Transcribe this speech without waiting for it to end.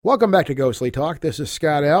Welcome back to Ghostly Talk. This is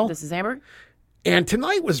Scott L. This is Amber. And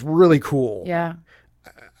tonight was really cool. Yeah.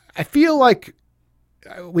 I feel like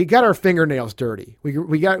we got our fingernails dirty. We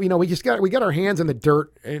got our hands in the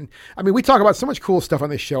dirt. And I mean, we talk about so much cool stuff on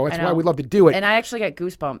this show. That's why we love to do it. And I actually got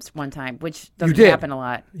goosebumps one time, which doesn't happen a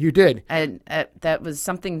lot. You did. And that was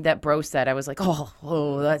something that Bro said. I was like,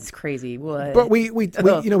 oh, that's crazy. What? But we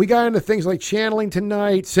got into things like channeling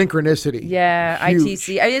tonight, synchronicity. Yeah, Huge.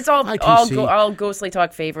 ITC. It's all Ghostly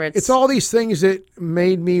Talk favorites. It's all these things that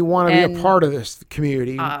made me want to be a part of this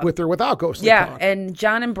community, with or without Ghostly Talk. Yeah, and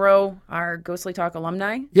John and Bro are Ghostly Talk alumni.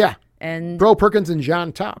 Yeah. And Bro Perkins and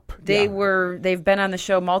John Top. They've been on the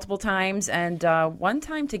show multiple times, and one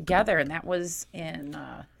time together, and that was in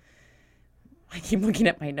I keep looking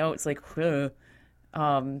at my notes like okay.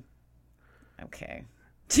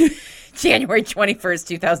 January 21st,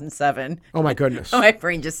 2007. Oh my goodness. My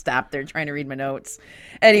brain just stopped there trying to read my notes.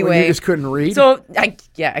 Anyway. Well, you just couldn't read? So, I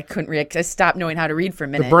couldn't read. I stopped knowing how to read for a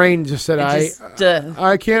minute. The brain just said,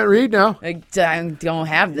 I can't read now. I don't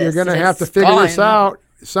have this. You're going to have to figure this out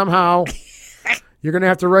somehow. You're going to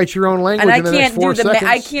have to write your own language in the next 4 seconds.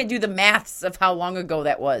 I can't do the maths of how long ago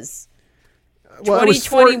that was. Well,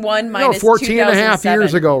 2021 minus 14 and a half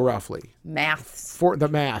years ago, roughly. Maths. For the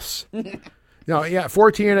maths.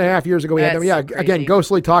 14 and a half years ago we had them. Yeah, so again,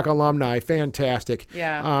 Ghostly Talk alumni, fantastic.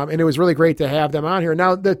 Yeah. And it was really great to have them on here.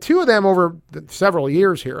 Now, the two of them over several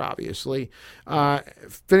years here, obviously,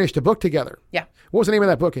 finished a book together. Yeah. What was the name of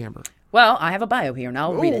that book, Amber? Well, I have a bio here, and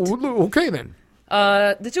I'll read it. Okay, then.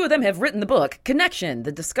 The two of them have written the book, Connection,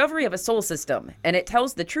 The Discovery of a Soul System, and it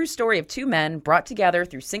tells the true story of two men brought together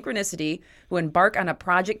through synchronicity who embark on a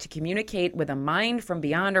project to communicate with a mind from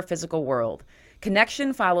beyond our physical world.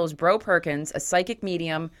 Connection follows Bro Perkins, a psychic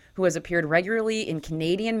medium who has appeared regularly in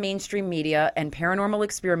Canadian mainstream media, and paranormal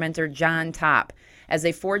experimenter John Top, as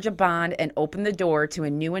they forge a bond and open the door to a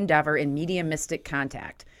new endeavor in mediumistic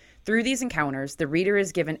contact. Through these encounters, the reader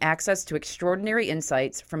is given access to extraordinary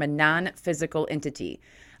insights from a non-physical entity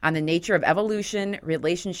on the nature of evolution,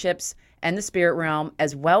 relationships, and the spirit realm,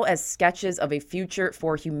 as well as sketches of a future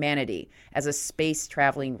for humanity as a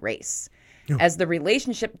space-traveling race. As the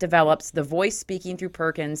relationship develops, the voice speaking through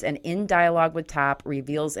Perkins and in dialogue with Top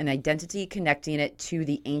reveals an identity connecting it to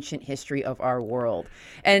the ancient history of our world.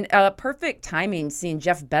 And perfect timing, seeing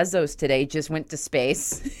Jeff Bezos today just went to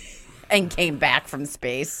space and came back from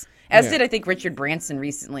space. As did, I think, Richard Branson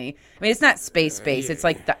recently. I mean, it's not space. It's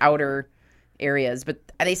like the outer areas, but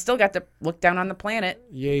they still got to look down on the planet.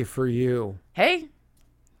 Yay for you. Hey.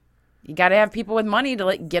 You got to have people with money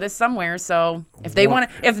to get us somewhere. So if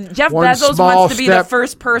Jeff Bezos wants to be the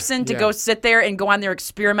first person to go sit there and go on their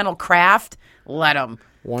experimental craft, let him.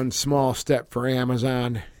 One small step for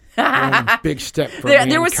Amazon. One big step for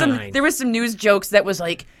mankind. There was some news jokes that was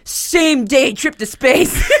like, same day trip to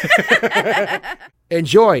space.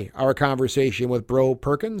 Enjoy our conversation with Bro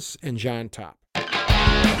Perkins and John Top.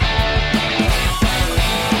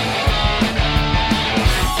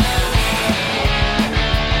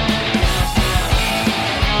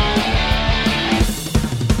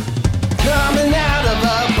 Coming out of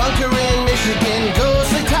a bunker in Michigan,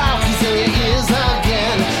 Ghostly Talk, he's in your ears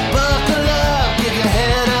again. Buckle up, give your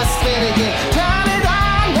head a spin again. Turn it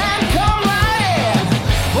on and come right in.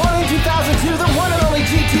 Born in 2002, the one and only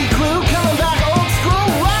GT crew, coming back old school,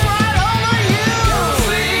 run right over you.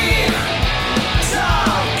 Ghostly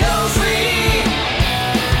Talk, Ghostly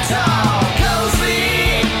Talk,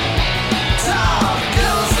 Ghostly Talk,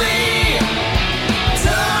 Ghostly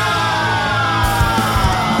Talk.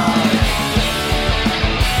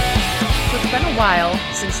 It's been a while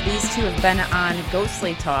since these two have been on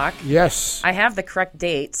Ghostly Talk. Yes. I have the correct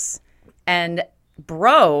dates. And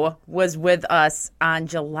Bro was with us on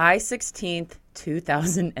July 16th,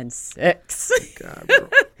 2006. God, bro.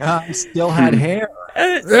 I still had hair.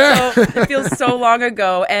 So it feels so long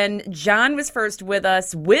ago. And John was first with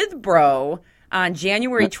us with Bro on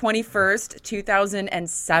January 21st,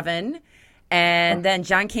 2007. And then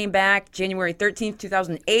John came back January 13th,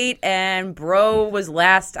 2008, and Bro was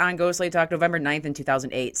last on Ghostly Talk November 9th in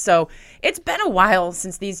 2008. So it's been a while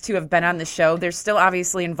since these two have been on the show. They're still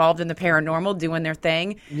obviously involved in the paranormal, doing their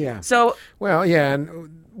thing. Yeah. So, well, yeah,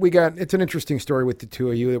 and it's an interesting story with the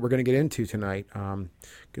two of you that we're going to get into tonight,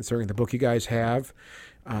 concerning the book you guys have,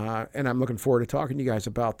 and I'm looking forward to talking to you guys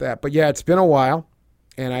about that. But yeah, it's been a while.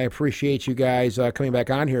 And I appreciate you guys coming back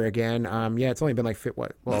on here again. It's only been like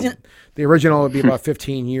the original would be about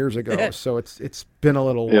 15 years ago, so it's been a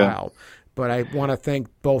little while. But I want to thank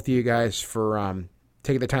both of you guys for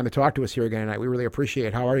taking the time to talk to us here again tonight. We really appreciate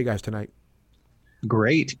it. How are you guys tonight?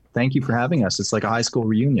 Great. Thank you for having us. It's like a high school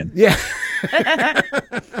reunion. Yeah.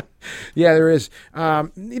 Yeah, there is.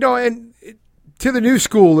 And to the new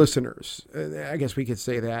school listeners, I guess we could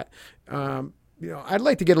say that. I'd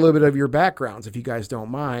like to get a little bit of your backgrounds, if you guys don't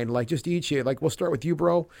mind. Like, just each, like, we'll start with you,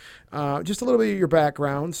 bro. Just a little bit of your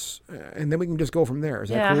backgrounds, and then we can just go from there. Is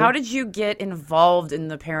that cool? How did you get involved in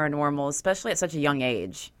the paranormal, especially at such a young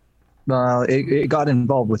age? It got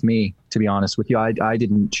involved with me, to be honest with you. I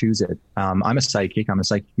didn't choose it. I'm a psychic. I'm a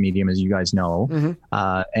psychic medium, as you guys know.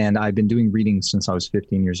 Mm-hmm. And I've been doing readings since I was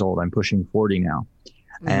 15 years old. I'm pushing 40 now.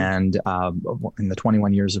 Mm-hmm. And in the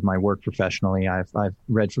 21 years of my work professionally, I've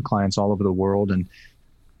read for clients all over the world. And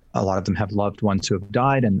a lot of them have loved ones who have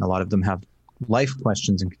died. And a lot of them have life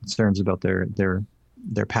questions and concerns about their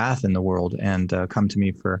path in the world, and come to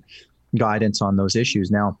me for guidance on those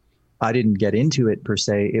issues. Now, I didn't get into it per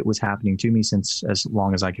se. It was happening to me since as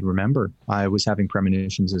long as I can remember. I was having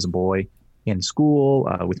premonitions as a boy in school,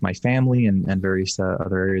 with my family, and various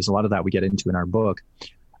other areas. A lot of that we get into in our book.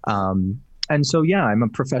 And so, yeah, I'm a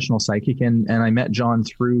professional psychic, and I met John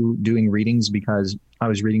through doing readings because I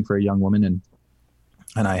was reading for a young woman,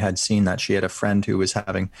 and I had seen that she had a friend who was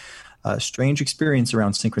having a strange experience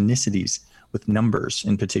around synchronicities with numbers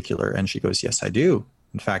in particular. And she goes, "Yes, I do.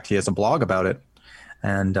 In fact, he has a blog about it."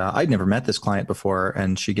 And I'd never met this client before,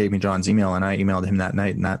 and she gave me John's email, and I emailed him that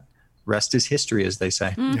night, and that rest is history, as they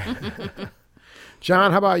say.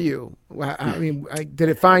 John, how about you? I mean, did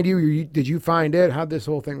it find you? Did you find it? How'd this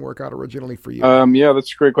whole thing work out originally for you? Yeah,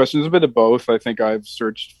 that's a great question. It's a bit of both. I think I've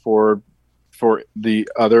searched for the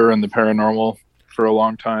other and the paranormal for a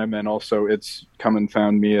long time, and also it's come and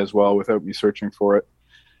found me as well without me searching for it.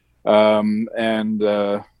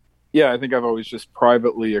 Yeah, I think I've always just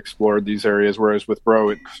privately explored these areas, whereas with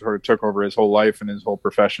Bro, it sort of took over his whole life, and his whole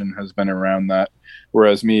profession has been around that.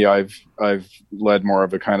 Whereas me, I've led more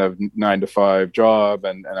of a kind of 9-to-5 job,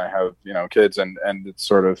 and I have, kids, and it's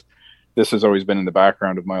sort of, this has always been in the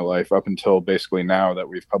background of my life up until basically now that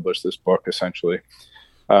we've published this book, essentially.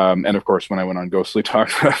 And of course, when I went on Ghostly Talk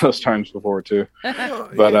those times before too.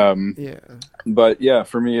 But yeah,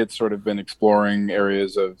 for me, it's sort of been exploring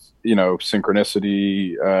areas of,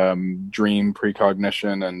 synchronicity, dream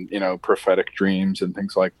precognition, and, prophetic dreams and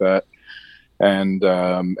things like that. And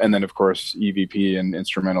then of course, EVP and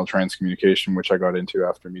instrumental transcommunication, which I got into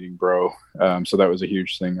after meeting Bro. So that was a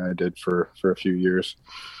huge thing I did for a few years.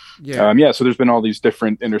 So there's been all these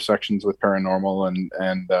different intersections with paranormal,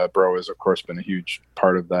 and Bro has of course been a huge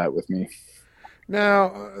part of that with me.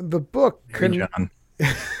 Now, the book, Connection: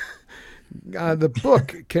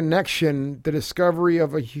 The Discovery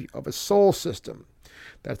of a Soul System.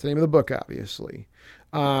 That's the name of the book, obviously.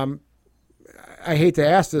 I hate to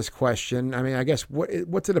ask this question. I mean, I guess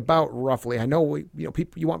what's it about roughly? I know we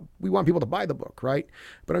want people to buy the book, right?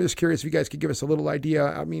 But I'm just curious if you guys could give us a little idea.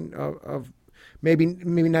 I mean, of maybe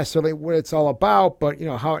necessarily what it's all about, but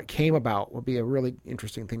how it came about would be a really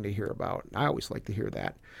interesting thing to hear about. I always like to hear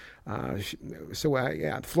that.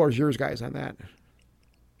 The floor is yours, guys, on that.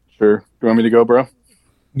 Sure. Do you want me to go, Bro?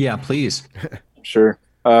 Yeah, please. Sure.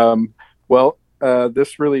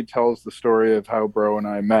 This really tells the story of how Bro and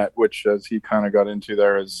I met, which, as he kind of got into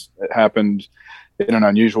there, it happened in an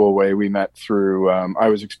unusual way. We met through, I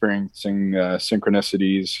was experiencing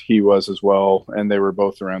synchronicities. He was as well. And they were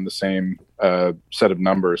both around the same set of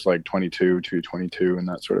numbers, like 22, 222, and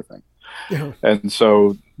that sort of thing. Yeah. And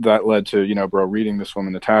so that led to, Bro reading this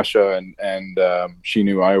woman, Natasha, and she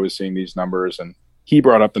knew I was seeing these numbers, and he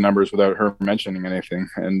brought up the numbers without her mentioning anything.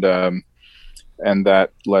 And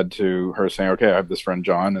that led to her saying, okay, I have this friend,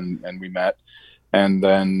 John, and we met. And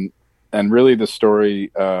really the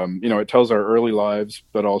story, it tells our early lives,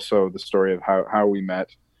 but also the story of how we met.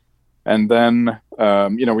 And then,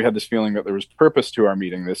 we had this feeling that there was purpose to our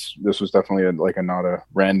meeting. This was definitely not a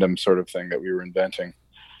random sort of thing that we were inventing.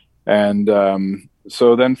 And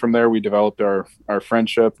so then from there, we developed our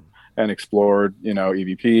friendship and explored,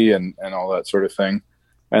 EVP and all that sort of thing.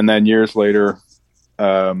 And then years later,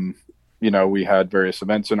 we had various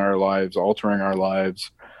events in our lives, altering our lives,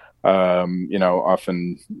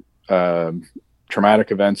 often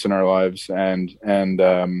traumatic events in our lives, and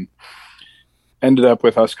ended up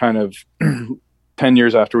with us kind of 10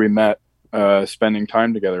 years after we met, spending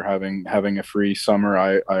time together, having a free summer.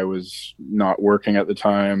 I was not working at the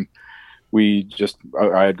time. I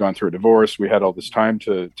had gone through a divorce. We had all this time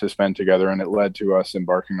to spend together, and it led to us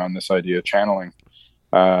embarking on this idea of channeling.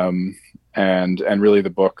 And really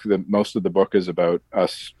most of the book is about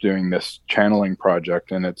us doing this channeling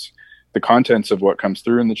project, and it's the contents of what comes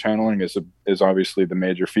through in the channeling is obviously the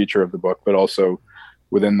major feature of the book, but also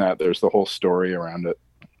within that, there's the whole story around it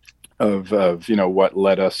of what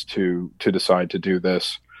led us to decide to do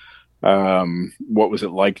this. What was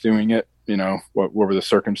it like doing it? what were the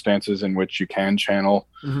circumstances in which you can channel?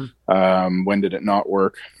 When did it not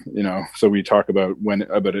work? So we talk about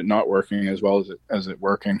about it not working as well as it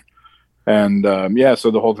working. And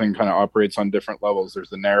so the whole thing kind of operates on different levels. There's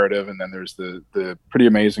the narrative, and then there's the pretty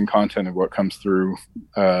amazing content of what comes through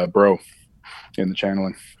Bro in the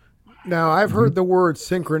channeling. Now, I've heard the word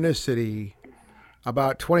synchronicity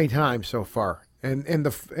about 20 times so far.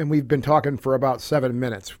 And we've been talking for about 7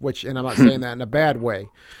 minutes, and I'm not saying that in a bad way,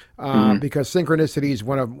 because synchronicity is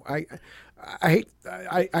one of I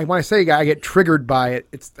when I say I get triggered by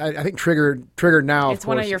it. I think triggered now. It's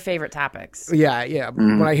one of your favorite topics. Yeah.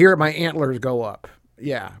 When I hear it, my antlers go up.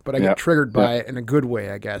 Yeah, but I get triggered by it in a good way,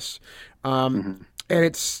 I guess. And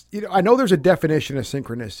it's I know there's a definition of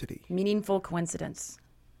synchronicity. Meaningful coincidence.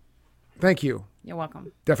 Thank you. You're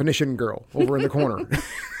welcome. Definition girl over in the corner.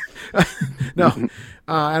 No,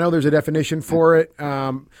 I know there's a definition for it,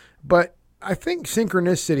 but I think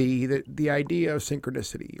synchronicity, the idea of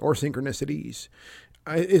synchronicity or synchronicities,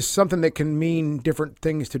 is something that can mean different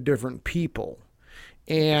things to different people.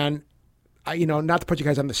 And, not to put you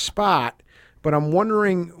guys on the spot, but I'm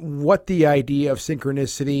wondering what the idea of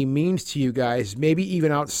synchronicity means to you guys, maybe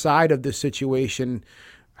even outside of the situation,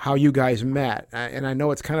 how you guys met. And I know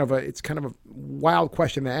it's kind of a wild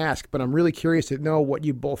question to ask, but I'm really curious to know what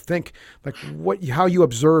you both think, like how you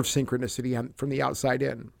observe synchronicity from the outside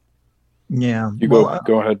in. Yeah. Go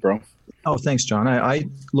ahead, Bro. Oh, thanks, John. I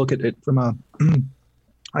look at it from a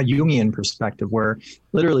Jungian perspective, where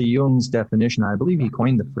literally Jung's definition, I believe he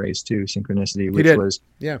coined the phrase too, synchronicity, which was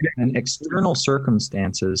an external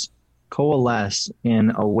circumstances coalesce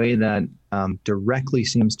in a way that directly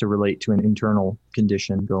seems to relate to an internal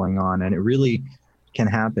condition going on. And it really can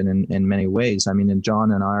happen in many ways. I mean, in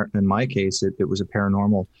my case, it was a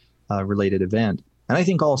paranormal related event. And I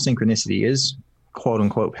think all synchronicity is quote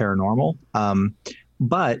unquote paranormal.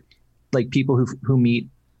 But like people who meet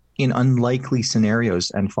in unlikely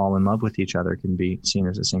scenarios and fall in love with each other can be seen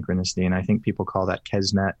as a synchronicity. And I think people call that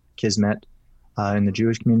kismet. In the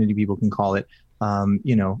Jewish community, people can call it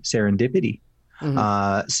serendipity.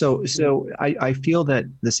 So I feel that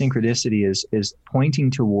the synchronicity is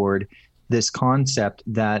pointing toward this concept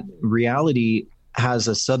that reality has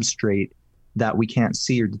a substrate that we can't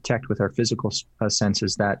see or detect with our physical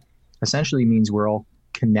senses, that essentially means we're all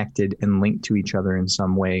connected and linked to each other in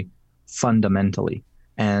some way fundamentally.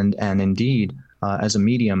 And indeed, as a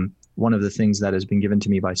medium, one of the things that has been given to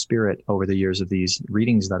me by Spirit over the years of these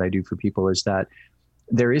readings that I do for people is that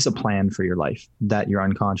there is a plan for your life that you're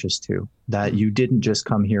unconscious to, that you didn't just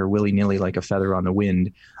come here willy-nilly like a feather on the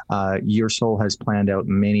wind. Your soul has planned out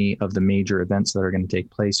many of the major events that are going to take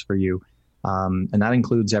place for you. And that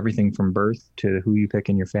includes everything from birth to who you pick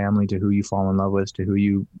in your family, to who you fall in love with, to who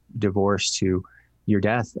you divorce, to your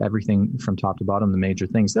death, everything from top to bottom, the major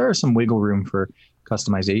things. There are some wiggle room for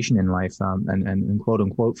customization in life and quote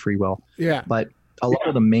unquote free will. Yeah. But a lot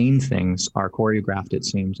of the main things are choreographed, it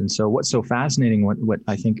seems. And so what's so fascinating, what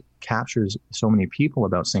I think captures so many people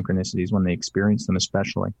about synchronicities when they experience them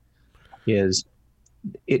especially, is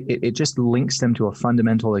it just links them to a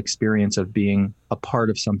fundamental experience of being a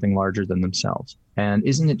part of something larger than themselves. And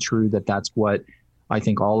isn't it true that that's what I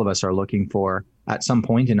think all of us are looking for at some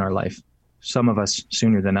point in our life? Some of us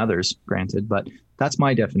sooner than others, granted, but that's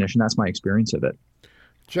my definition. That's my experience of it.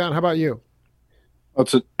 John, how about you?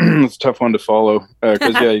 It's a tough one to follow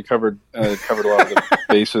because you covered a lot of the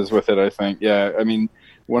bases with it, I think. Yeah, I mean,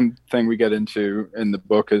 one thing we get into in the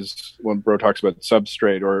book is when Bro talks about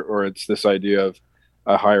substrate, or it's this idea of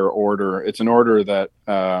a higher order. It's an order that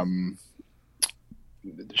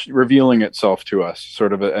revealing itself to us,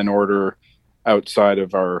 sort of an order outside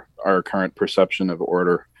of our current perception of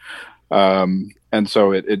order. And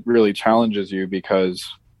so it really challenges you because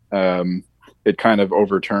it kind of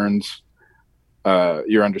overturns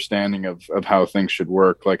your understanding of how things should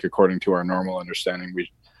work. Like according to our normal understanding,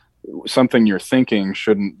 something you're thinking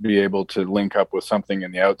shouldn't be able to link up with something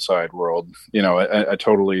in the outside world. A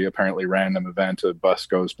totally apparently random event, a bus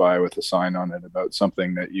goes by with a sign on it about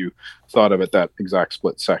something that you thought of at that exact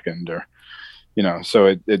split second, or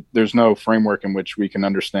so there's no framework in which we can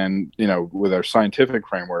understand, with our scientific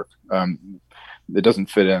framework, it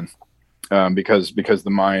doesn't fit in, because the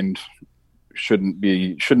mind shouldn't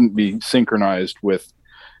be synchronized with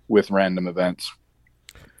random events.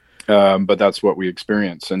 But that's what we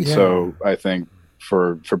experience. And so I think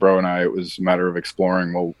for Bro and I, it was a matter of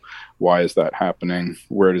exploring, well, why is that happening?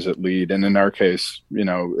 Where does it lead? And in our case,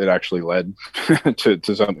 it actually led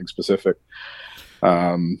to something specific.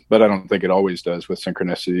 But I don't think it always does with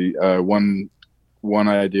synchronicity. One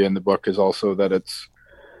idea in the book is also that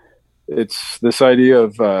it's this idea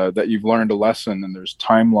of that you've learned a lesson and there's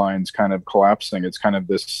timelines kind of collapsing. It's kind of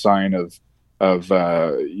this sign of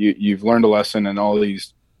you've learned a lesson, and all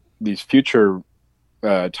these future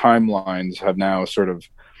timelines have now sort of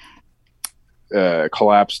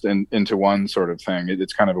collapsed into one sort of thing.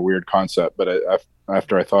 It's kind of a weird concept, but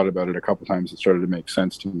after I thought about it a couple times, it started to make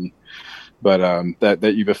sense to me. But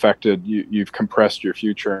that you've compressed your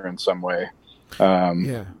future in some way,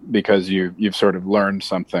 because you've sort of learned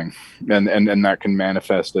something, and that can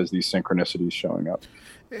manifest as these synchronicities showing up.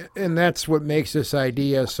 And that's what makes this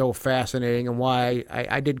idea so fascinating, and why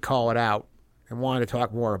I did call it out and wanted to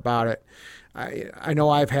talk more about it. I know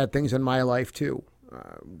I've had things in my life too,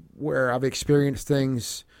 where I've experienced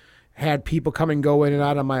things, had people come and go in and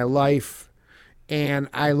out of my life, and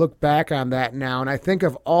I look back on that now and I think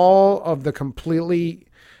of all of the completely,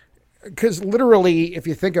 because literally, if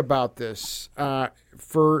you think about this,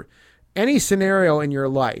 for any scenario in your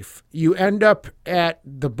life, you end up at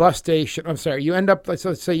the bus station. I'm sorry,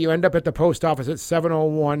 let's say you end up at the post office at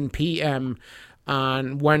 7:01 p.m.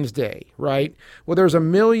 on Wednesday, right? Well, there's a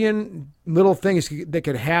million little things that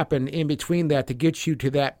could happen in between that to get you to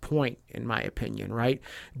that point, in my opinion, right?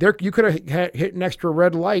 You could have hit an extra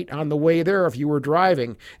red light on the way there if you were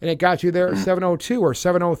driving, and it got you there at 7:02 or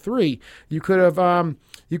 7:03. You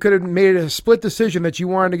could have made a split decision that you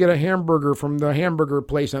wanted to get a hamburger from the hamburger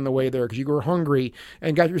place on the way there because you were hungry,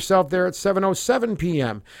 and got yourself there at 7:07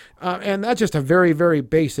 p.m. And that's just a very, very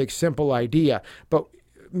basic, simple idea. But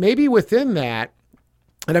maybe within that,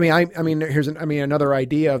 and I mean, here's another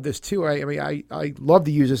idea of this too. I love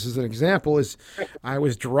to use this as an example. Is I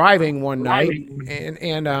was driving one night,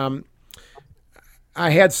 and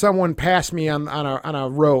I had someone pass me on a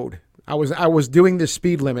road. I was doing the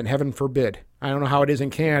speed limit. Heaven forbid. I don't know how it is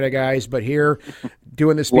in Canada, guys, but here,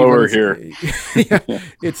 doing the speed lower limit, here.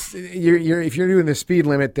 It's if you're doing the speed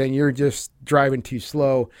limit, then you're just driving too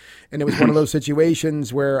slow. And it was one of those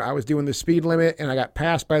situations where I was doing the speed limit and I got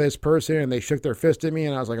passed by this person and they shook their fist at me,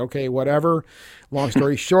 and I was like, okay, whatever. Long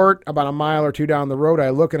story short, about a mile or two down the road,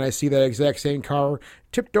 I look and I see that exact same car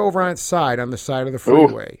tipped over on its side on the side of the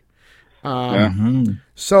freeway.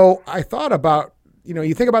 So I thought about,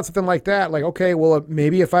 you think about something like that, like, okay, well,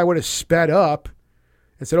 maybe if I would have sped up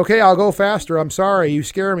and said, okay, I'll go faster. I'm sorry, you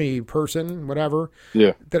scare me, person, whatever.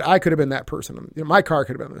 Yeah. That I could have been that person. My car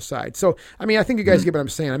could have been on the side. So, I think you guys get what I'm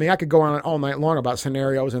saying. I could go on all night long about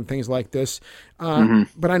scenarios and things like this.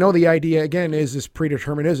 But I know the idea, again, is this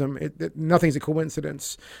predeterminism. Nothing's a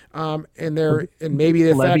coincidence. And maybe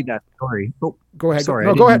if that story. Oh, go ahead. Sorry,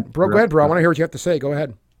 no, go ahead. Go ahead, bro. I want to hear what you have to say. Go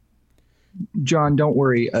ahead. John, don't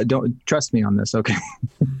worry. Don't trust me on this. Okay.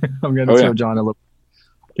 I'm going to throw John a little.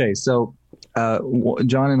 Okay. So,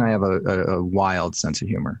 John and I have a wild sense of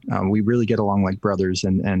humor. We really get along like brothers,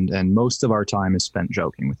 and most of our time is spent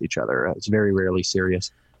joking with each other. It's very rarely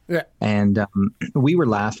serious. Yeah. And we were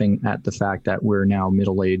laughing at the fact that we're now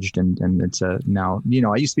middle-aged, and it's now,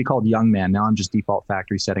 I used to be called young man. Now I'm just default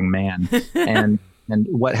factory setting man. and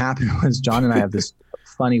what happened was John and I have this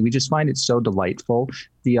funny, we just find it so delightful,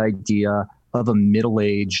 the idea of a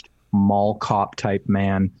middle-aged mall cop type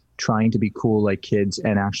man trying to be cool like kids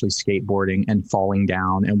and actually skateboarding and falling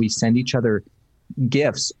down. And we send each other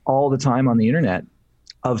gifs all the time on the internet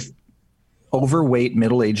of overweight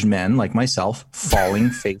middle-aged men like myself falling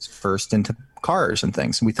face first into cars and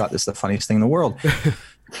things. And we thought this is the funniest thing in the world.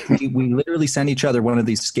 we literally send each other one of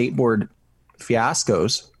these skateboard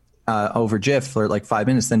fiascos over GIF for like 5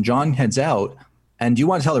 minutes. Then John heads out. And do you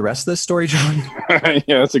want to tell the rest of this story, John?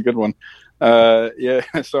 Yeah, that's a good one. So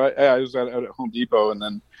I was out at Home Depot, and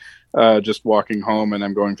then just walking home, and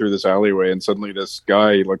I'm going through this alleyway, and suddenly this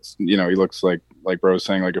guy, he looks like bro was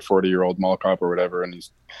saying, like a 40-year-old mall cop or whatever, and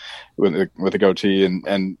he's with a goatee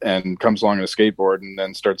and comes along on a skateboard and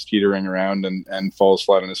then starts teetering around and falls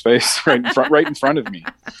flat on his face right in front of me.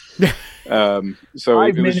 So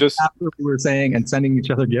it was just after we were saying and sending each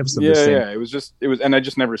other gifts. It was, and I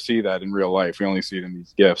just never see that in real life. We only see it in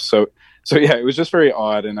these gifts. So yeah, it was just very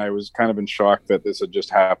odd, and I was kind of in shock that this had just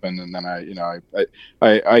happened. And then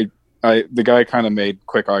the guy kind of made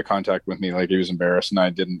quick eye contact with me, like he was embarrassed, and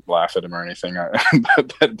I didn't laugh at him or anything.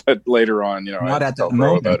 But later on, not I at that felt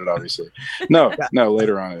moment about it, obviously. No,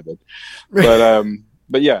 later on I did.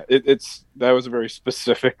 But yeah, that was a very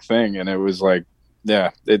specific thing, and it was like,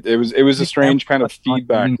 yeah, it was a strange kind of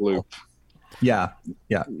feedback loop. Yeah.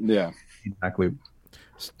 Feedback loop.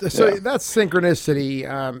 So that's synchronicity.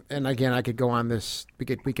 And again, I could go on this. We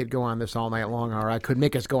could go on this all night long, or I could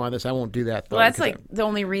make us go on this. I won't do that, though. Well, that's like the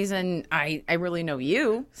only reason I really know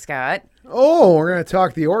you, Scott. Oh, we're going to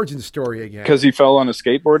talk the origin story again. Because he fell on a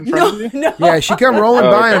skateboard in front of you? No. Yeah, she come rolling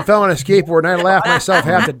by and fell on a skateboard, and I laughed myself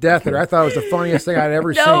half to death at her. I thought it was the funniest thing I'd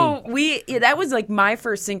ever seen. No, that was like my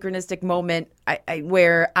first synchronistic moment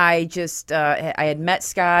where I just, I had met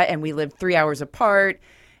Scott and we lived 3 hours apart.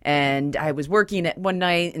 And I was working at one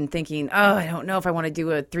night and thinking, oh, I don't know if I want to do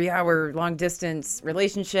a 3-hour long distance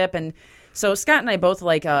relationship. And so Scott and I both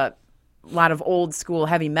like a lot of old school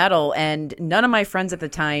heavy metal, and none of my friends at the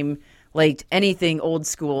time liked anything old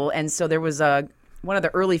school. And so there was one of the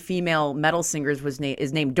early female metal singers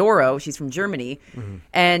is named Doro. She's from Germany. Mm-hmm.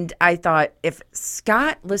 And I thought, if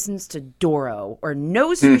Scott listens to Doro or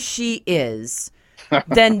knows who she is,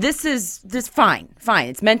 then this is fine.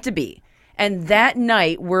 It's meant to be. And that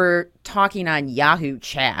night we're talking on Yahoo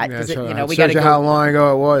Chat because we got to go. How long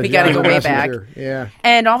ago it was? We got to go way back. Yeah.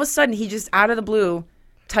 And all of a sudden he just out of the blue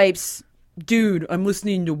types, "Dude, I'm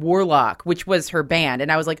listening to Warlock," which was her band,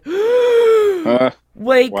 and I was like,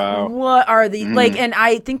 like, wow. What are the like? And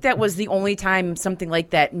I think that was the only time something like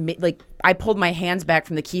that. Like, I pulled my hands back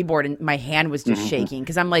from the keyboard and my hand was just shaking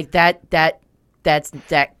because I'm like that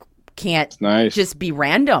can't just be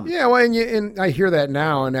random. Yeah, well, and I hear that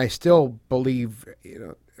now, and I still believe,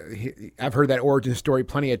 I've heard that origin story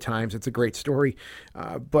plenty of times. It's a great story,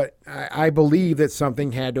 but I believe that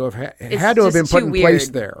something had to have been put in place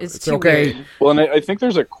there. It's okay. Weird. Well, and I think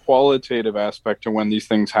there's a qualitative aspect to when these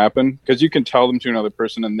things happen, because you can tell them to another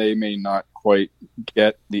person and they may not quite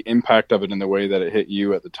get the impact of it in the way that it hit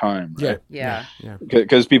you at the time. Right? Yeah.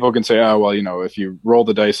 Because people can say, oh, well, if you roll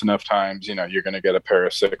the dice enough times, you're going to get a pair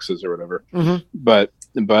of sixes or whatever. Mm-hmm. But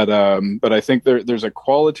I think there's a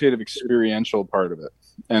qualitative experiential part of it.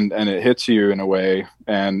 And it hits you in a way,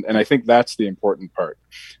 and I think that's the important part.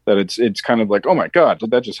 That it's kind of like, oh my God, did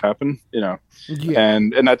that just happen? Yeah.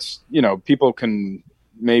 And that's people can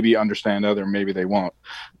maybe understand that, or maybe they won't.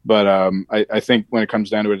 But I think when it comes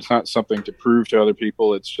down to it, it's not something to prove to other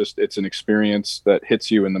people. It's an experience that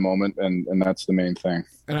hits you in the moment, and that's the main thing.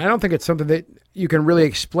 And I don't think it's something that you can really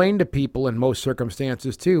explain to people in most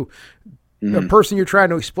circumstances too. Mm-hmm. The person you're trying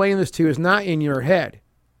to explain this to is not in your head.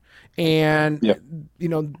 And,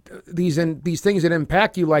 these things that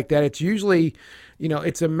impact you like that, it's usually,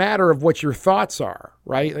 it's a matter of what your thoughts are,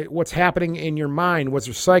 right? Like what's happening in your mind, what's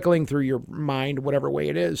recycling through your mind, whatever way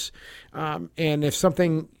it is. And if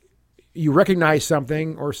you recognize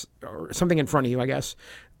something or something in front of you, I guess,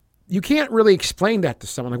 you can't really explain that to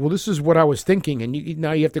someone. Like, well, this is what I was thinking. And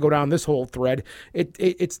now you have to go down this whole thread.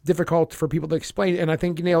 It's difficult for people to explain. And I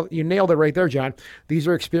think you nailed it right there, John. These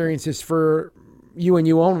are experiences for you and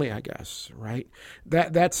you only, I guess, right?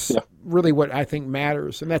 That's really what I think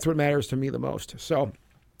matters, and that's what matters to me the most. So,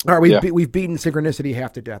 all right, we've beaten synchronicity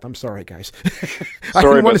half to death. I'm sorry, guys.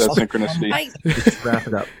 Sorry about that synchronicity. Let's wrap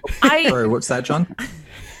it up. Sorry, what's that, John?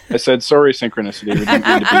 I said sorry, synchronicity. We didn't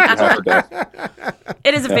mean to beat you half to death.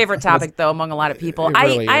 It is a favorite topic, though, among a lot of people.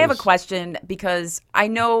 Really I have a question, because I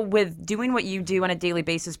know with doing what you do on a daily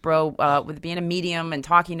basis, bro, with being a medium and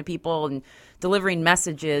talking to people and delivering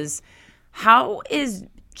messages, how is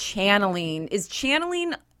channeling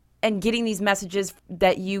and getting these messages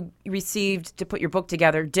that you received to put your book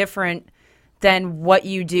together different than what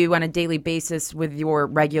you do on a daily basis with your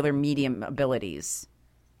regular medium abilities?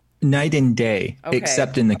 Night and day, Okay.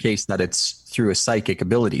 except in the case that it's through a psychic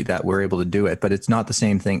ability that we're able to do it, but it's not the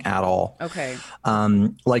same thing at all. Okay.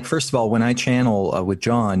 Like, first of all, when I channel with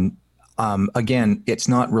John, again, it's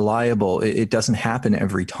not reliable. It doesn't happen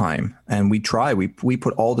every time. And we try, we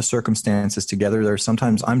put all the circumstances together there.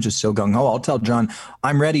 Sometimes I'm just so gung ho. I'll tell John,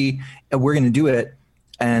 I'm ready, and we're going to do it.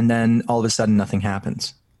 And then all of a sudden nothing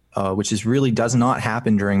happens, which really does not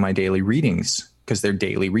happen during my daily readings, because they're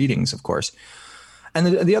daily readings, of course. And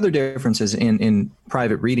the other difference is in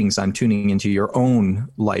private readings, I'm tuning into your own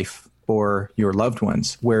life or your loved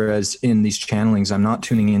ones. Whereas in these channelings, I'm not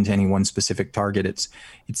tuning into any one specific target.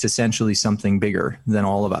 It's essentially something bigger than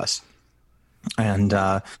all of us. And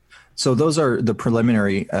so those are the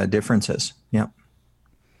preliminary differences. Yeah.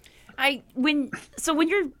 When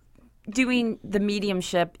you're doing the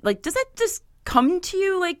mediumship, like, does that just come to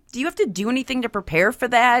you? Like, do you have to do anything to prepare for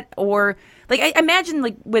that? Or like, I imagine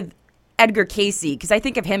like with Edgar Cayce, because I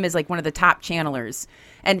think of him as like one of the top channelers,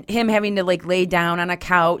 and him having to like lay down on a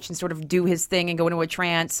couch and sort of do his thing and go into a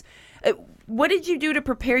trance. What did you do to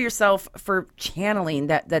prepare yourself for channeling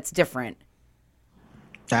that's different?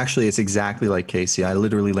 Actually, it's exactly like Casey. I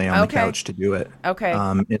literally lay on the Okay. couch to do it. Okay.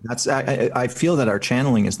 I feel that our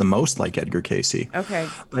channeling is the most like Edgar Casey. Okay.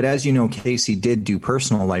 But as you know, Casey did do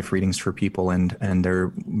personal life readings for people, and they're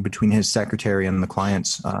between his secretary and the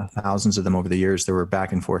clients, thousands of them over the years. There were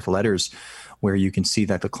back and forth letters where you can see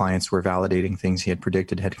that the clients were validating things he had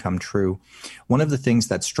predicted had come true. One of the things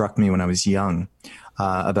that struck me when I was young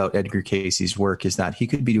about Edgar Casey's work is that he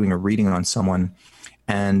could be doing a reading on someone,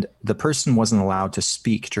 and the person wasn't allowed to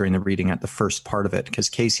speak during the reading at the first part of it because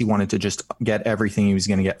Casey wanted to just get everything he was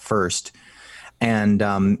going to get first. And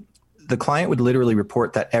the client would literally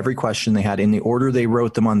report that every question they had in the order they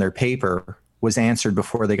wrote them on their paper was answered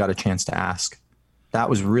before they got a chance to ask. That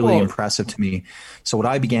was really impressive to me. So what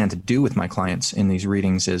I began to do with my clients in these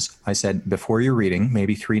readings is I said, before your reading,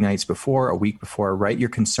 maybe 3 nights before, a week before, write your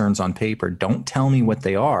concerns on paper. Don't tell me what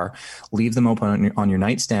they are. Leave them open on your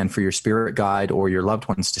nightstand for your spirit guide or your loved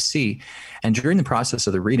ones to see. And during the process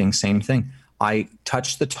of the reading, same thing. I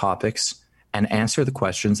touch the topics and answer the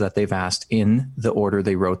questions that they've asked in the order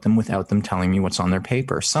they wrote them without them telling me what's on their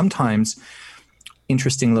paper. Sometimes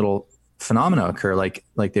interesting little phenomena occur, like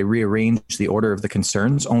they rearrange the order of the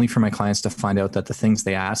concerns only for my clients to find out that the things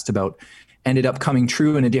they asked about ended up coming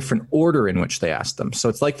true in a different order in which they asked them. So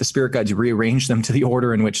it's like the spirit guides rearrange them to the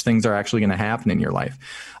order in which things are actually going to happen in your life.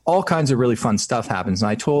 All kinds of really fun stuff happens. And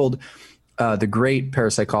I told the great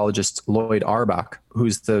parapsychologist Lloyd Arbach,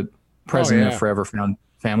 who's the president of Forever Found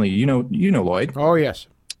Family. You know Lloyd. Oh, yes.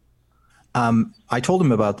 I told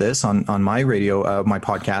him about this on my radio, my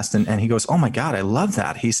podcast, and he goes, "Oh my God, I love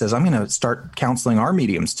that." He says, "I'm going to start counseling our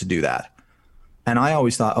mediums to do that." And I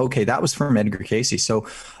always thought, okay, that was from Edgar Casey. So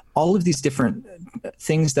all of these different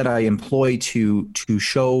things that I employ to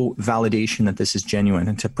show validation that this is genuine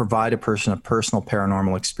and to provide a person a personal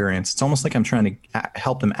paranormal experience, it's almost like I'm trying to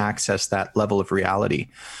help them access that level of reality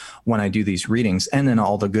when I do these readings, and then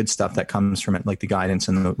all the good stuff that comes from it, like the guidance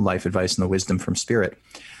and the life advice and the wisdom from spirit.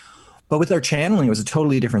 But with our channeling, it was a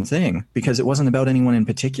totally different thing because it wasn't about anyone in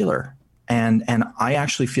particular. And I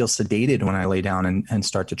actually feel sedated when I lay down and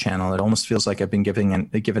start to channel. It almost feels like I've been given an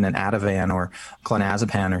Ativan or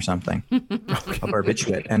clonazepam or something, a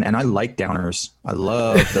barbiturate. And I like downers. I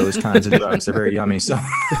love those kinds of drugs. They're very yummy. So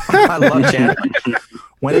I love channeling.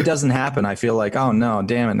 When it doesn't happen, I feel like, oh no,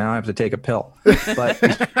 damn it, now I have to take a pill. But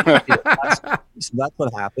so that's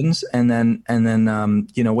what happens. And then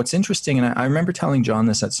what's interesting, and I remember telling John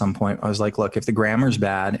this at some point. I was like, look, if the grammar's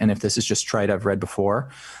bad and if this is just trite I've read before,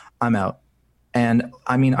 I'm out. And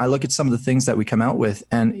I mean, I look at some of the things that we come out with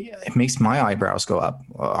and it makes my eyebrows go up.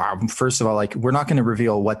 First of all, like, we're not going to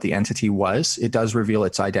reveal what the entity was. It does reveal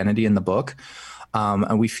its identity in the book.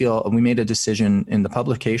 And we made a decision in the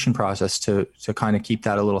publication process to kind of keep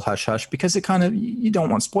that a little hush hush because you don't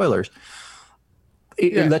want spoilers.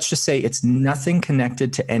 Let's just say it's nothing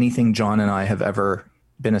connected to anything John and I have ever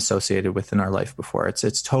been associated with in our life before.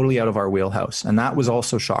 It's totally out of our wheelhouse. And that was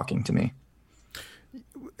also shocking to me.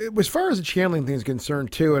 As far as the channeling thing is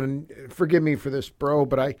concerned too, and forgive me for this, bro,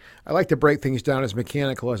 but I like to break things down as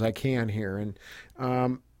mechanical as I can here.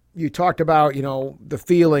 And you talked about, the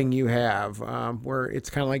feeling you have, where it's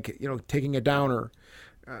kind of like, taking a downer,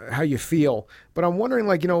 how you feel. But I'm wondering,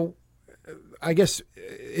 I guess,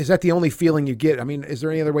 is that the only feeling you get? I mean, is there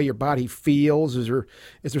any other way your body feels? Is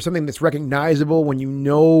there something that's recognizable when you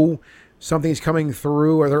know something's coming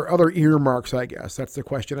through? Are there other earmarks, I guess? That's the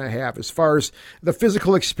question I have as far as the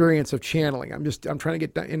physical experience of channeling. I'm trying to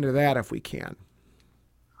get into that if we can.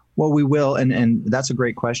 Well, we will. And that's a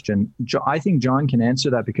great question. I think John can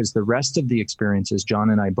answer that because the rest of the experiences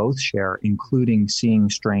John and I both share, including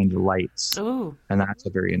seeing strange lights. Ooh. And that's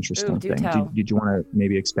a very interesting thing. Tell. Did you want to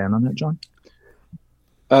maybe expand on that, John?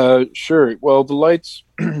 Sure. Well, the lights,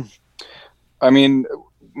 I mean,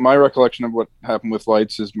 my recollection of what happened with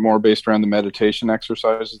lights is more based around the meditation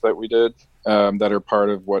exercises that we did, that are part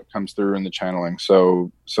of what comes through in the channeling.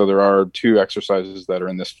 So there are 2 exercises that are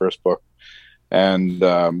in this first book, and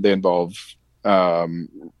they involve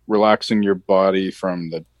relaxing your body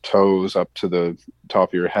from the toes up to the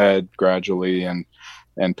top of your head gradually, and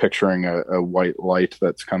picturing a white light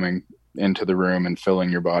that's coming into the room and filling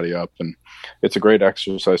your body up. And it's a great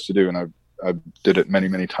exercise to do. And I did it many,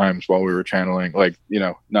 many times while we were channeling,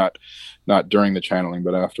 not during the channeling,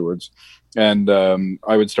 but afterwards. And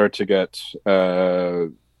I would start to get a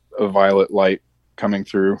violet light coming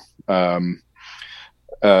through,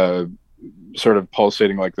 sort of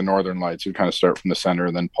pulsating like the northern lights. It would kind of start from the center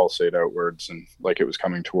and then pulsate outwards, and like it was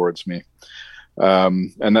coming towards me.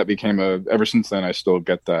 And that became ever since then, I still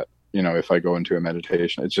get that, if I go into a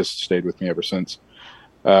meditation. It's just stayed with me ever since.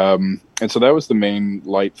 And so that was the main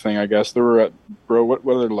light thing, I guess. There were, bro, what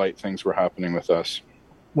other light things were happening with us?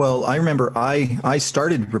 Well, I remember I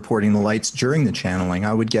started reporting the lights during the channeling.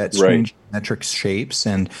 I would get Right. strange metric shapes,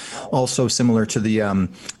 and also similar to the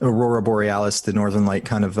aurora borealis, the northern light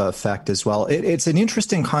kind of effect as well. It's an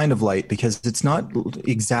interesting kind of light because it's not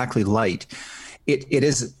exactly light. It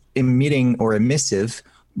is emitting or emissive,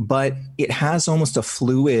 but it has almost a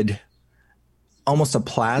fluid, almost a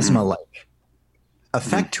plasma-like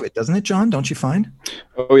effect to it, doesn't it, John? Don't you find?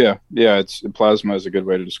 Oh yeah, yeah. It's plasma is a good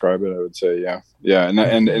way to describe it. I would say, yeah, yeah,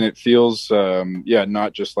 and it feels, yeah,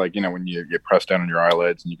 not just like when you get pressed down on your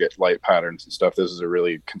eyelids and you get light patterns and stuff. This is a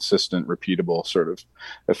really consistent, repeatable sort of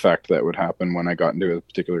effect that would happen when I got into a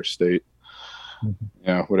particular state.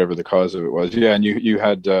 Yeah, whatever the cause of it was. Yeah, and you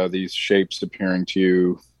had these shapes appearing to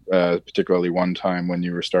you, particularly one time when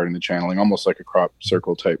you were starting the channeling, almost like a crop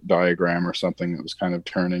circle type diagram or something that was kind of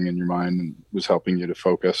turning in your mind and was helping you to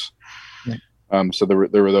focus. So there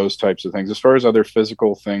were those types of things. As far as other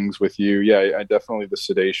physical things with you, yeah, I definitely, the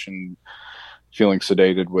sedation, feeling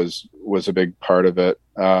sedated was a big part of it.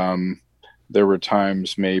 There were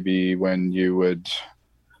times maybe when you would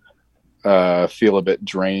feel a bit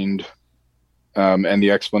drained. And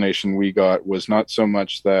the explanation we got was not so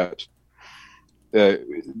much that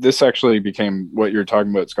this actually became, what you're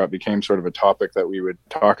talking about, Scott, became sort of a topic that we would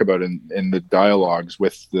talk about in the dialogues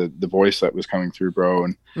with the voice that was coming through Bro.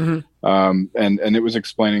 And, and it was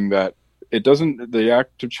explaining that the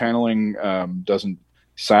act of channeling doesn't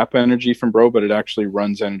sap energy from Bro, but it actually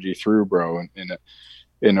runs energy through Bro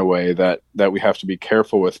in a way that we have to be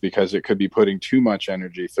careful with, because it could be putting too much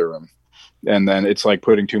energy through him. And then it's like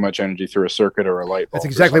putting too much energy through a circuit or a light bulb. That's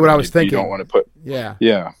exactly what I was thinking. You don't want to put.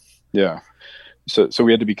 Yeah. So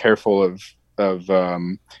we had to be careful of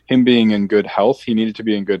him being in good health. He needed to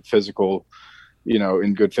be in good physical,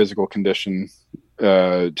 in good physical condition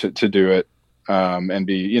to do it, and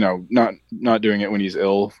be, not doing it when he's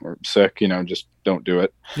ill or sick. Just don't do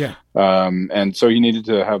it. Yeah. And so he needed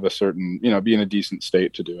to have a certain, be in a decent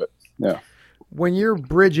state to do it. Yeah. When you're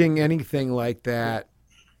bridging anything like that,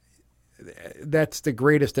 that's the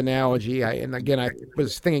greatest analogy. I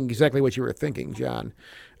was thinking exactly what you were thinking, John.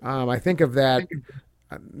 I think of that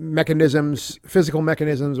mechanisms, physical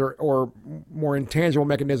mechanisms, or more intangible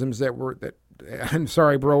mechanisms that I'm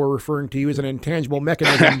sorry, Bro, we're referring to you as an intangible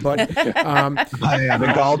mechanism, but I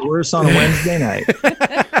haven't called worse on a Wednesday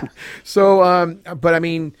night. So, but I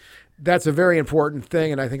mean, that's a very important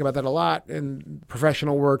thing, and I think about that a lot in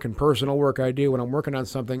professional work and personal work I do when I'm working on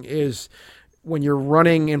something, is when you're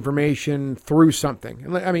running information through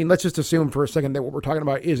something. I mean, let's just assume for a second that what we're talking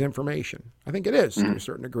about is information. I think it is to a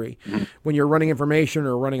certain degree. When you're running information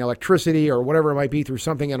or running electricity or whatever it might be through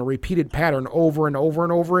something in a repeated pattern over and over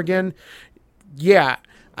and over again, yeah,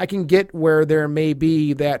 I can get where there may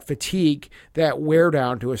be that fatigue, that wear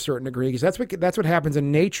down to a certain degree, because that's what happens in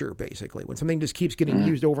nature, basically. When something just keeps getting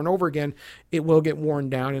used over and over again, it will get worn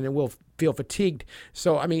down and it will feel fatigued.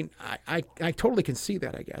 So, I mean, I totally can see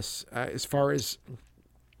that, I guess, as far as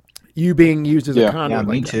you being used as a conduit.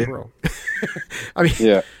 Yeah, me like too. That, Bro. I mean,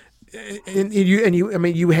 Yeah. And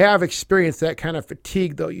you have experienced that kind of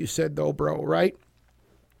fatigue, though. You said, though, Bro, right?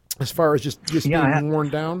 As far as just being worn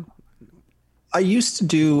down. I used to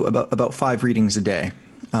do about 5 readings a day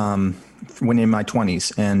when in my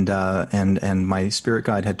 20s, and my spirit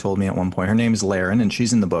guide had told me at one point, her name is Laren, and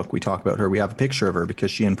she's in the book. We talk about her. We have a picture of her because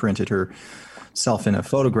she imprinted herself in a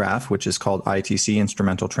photograph, which is called ITC,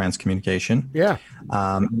 Instrumental Transcommunication. Yeah.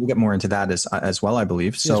 We'll get more into that as well, I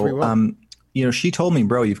believe. So, she told me,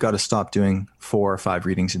 Bro, you've got to stop doing 4 or 5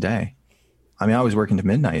 readings a day. I mean, I was working to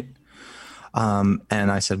midnight. And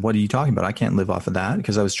I said, what are you talking about? I can't live off of that,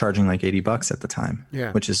 because I was charging like $80 at the time,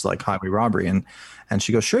 which is like highway robbery. And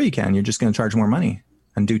she goes, sure you can. You're just going to charge more money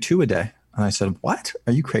and do 2 a day. And I said, what?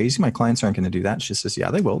 Are you crazy? My clients aren't going to do that. She says,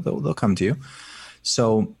 yeah, they will. They'll come to you.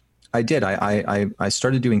 So I did. I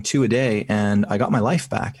started doing 2 a day, and I got my life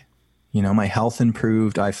back. My health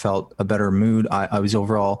improved. I felt a better mood. I was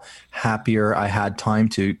overall happier. I had time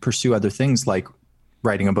to pursue other things like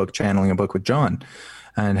writing a book, channeling a book with John,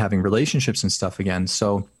 and having relationships and stuff again.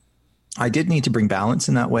 So I did need to bring balance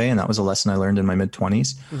in that way. And that was a lesson I learned in my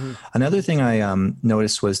mid-20s. Another thing I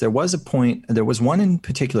noticed was there was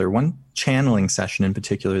one channeling session in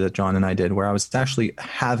particular that John and I did, where I was actually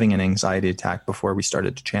having an anxiety attack before we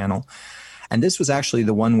started to channel. And this was actually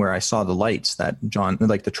the one where I saw the lights that John,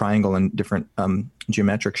 like the triangle and different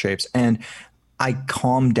geometric shapes. And I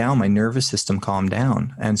calmed down, my nervous system calmed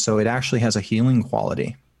down. And so it actually has a healing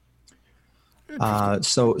quality.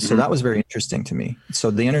 So that was very interesting to me. So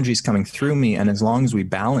the energy is coming through me, and as long as we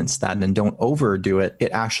balance that and don't overdo it, it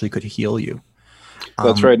actually could heal you.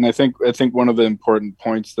 That's right. And I think one of the important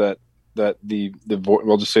points that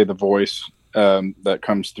we'll just say the voice that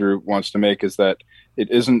comes through wants to make is that it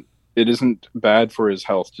isn't bad for his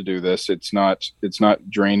health to do this. It's not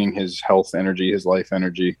draining his health energy, his life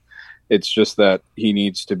energy. It's just that he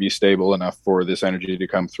needs to be stable enough for this energy to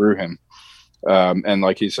come through him. And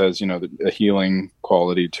like he says, you know, a healing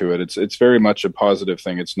quality to it. It's very much a positive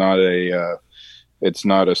thing. It's not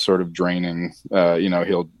a sort of draining, you know,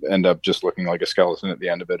 he'll end up just looking like a skeleton at the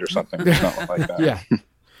end of it or something. It's not like that. Yeah.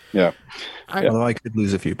 Yeah. Although I could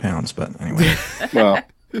lose a few pounds, but anyway. Well,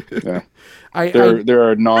 yeah.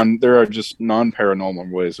 There are just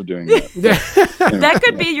non-paranormal ways of doing that. That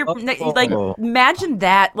could be your like. Imagine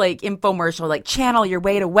that like infomercial, like channel your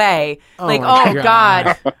weight away. Like, oh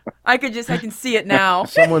God, I can see it now.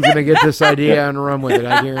 Someone's gonna get this idea and run with it.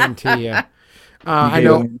 I guarantee you. I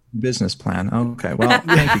know business plan. Okay, well,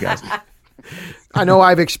 thank you guys. I know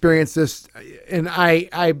I've experienced this, and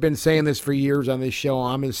I've been saying this for years on this show.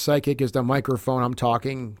 I'm as psychic as the microphone I'm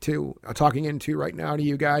talking into right now to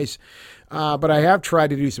you guys. But I have tried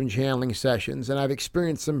to do some channeling sessions, and I've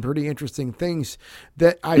experienced some pretty interesting things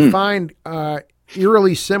that I find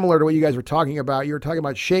eerily similar to what you guys were talking about. You were talking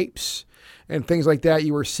about shapes and things like that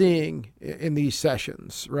you were seeing in these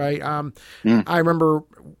sessions, right? I remember,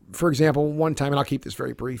 for example, one time, and I'll keep this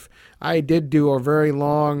very brief, I did do a very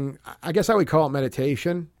long, I guess I would call it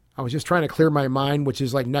meditation. I was just trying to clear my mind, which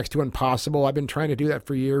is like next to impossible. I've been trying to do that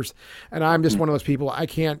for years. And I'm just one of those people, I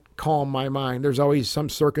can't calm my mind. There's always some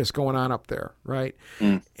circus going on up there, right?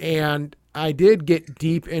 And I did get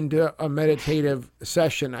deep into a meditative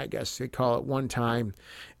session, I guess they call it, one time.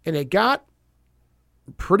 And it got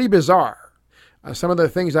pretty bizarre. Some of the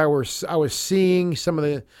things I was seeing, some of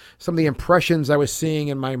the impressions I was seeing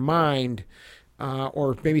in my mind,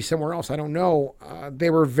 or maybe somewhere else, I don't know. They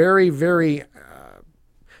were very, very.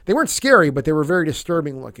 They weren't scary, but they were very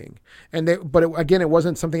disturbing looking. Again, it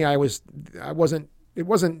wasn't something it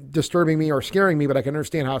wasn't disturbing me or scaring me, but I can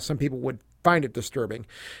understand how some people would find it disturbing.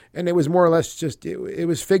 And it was more or less just it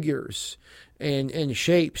was figures and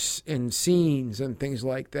shapes and scenes and things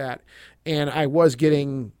like that. And I was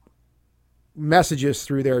getting messages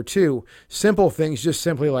through there too. Simple things, just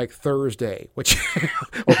simply like Thursday, which,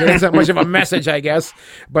 okay, that's not much of a message, I guess.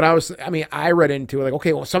 But I read into it like,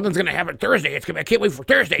 okay, well, something's going to happen Thursday. I can't wait for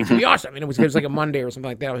Thursday. It's going to be awesome. And it was like a Monday or something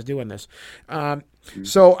like that. I was doing this.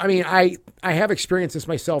 So, I have experienced this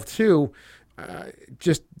myself too.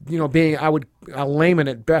 Just, being, a layman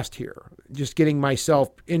at best here, just getting myself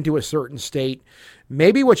into a certain state.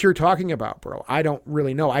 Maybe what you're talking about, bro. I don't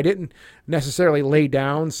really know. I didn't necessarily lay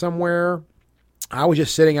down somewhere. I was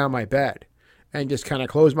just sitting on my bed and just kind of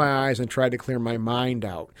closed my eyes and tried to clear my mind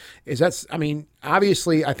out.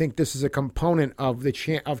 Obviously, I think this is a component of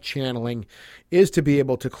of channeling, is to be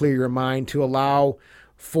able to clear your mind, to allow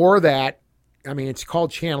for that. It's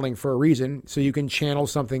called channeling for a reason, so you can channel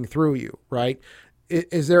something through you, right?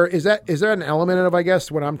 Is there an element of, I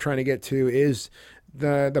guess, what I'm trying to get to is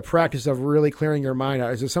the practice of really clearing your mind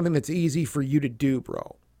out? Is there something that's easy for you to do,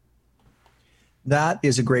 bro? That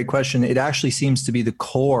is a great question. It actually seems to be the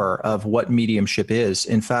core of what mediumship is.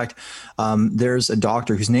 In fact, there's a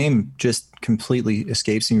doctor whose name just completely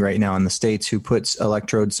escapes me right now in the States, who puts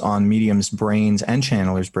electrodes on mediums' brains and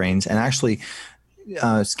channelers' brains and actually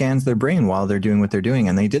scans their brain while they're doing what they're doing.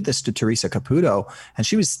 And they did this to Teresa Caputo, and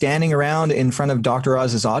she was standing around in front of Dr.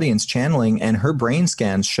 Oz's audience channeling, and her brain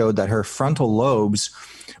scans showed that her frontal lobes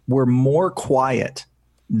were more quiet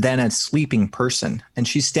than a sleeping person. And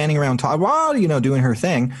she's standing around doing her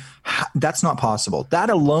thing. That's not possible. That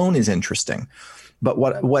alone is interesting. But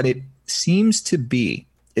what it seems to be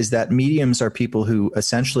is that mediums are people who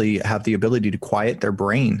essentially have the ability to quiet their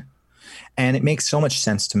brain. And it makes so much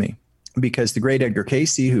sense to me, because the great Edgar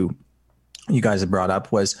Cayce, who you guys have brought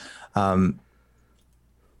up, was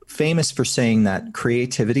famous for saying that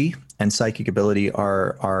creativity and psychic ability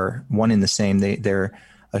are one in the same. They're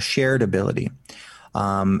a shared ability.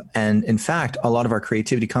 And in fact, a lot of our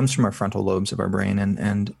creativity comes from our frontal lobes of our brain.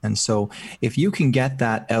 And so if you can get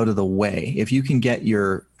that out of the way, if you can get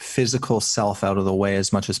your physical self out of the way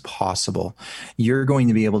as much as possible, you're going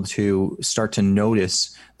to be able to start to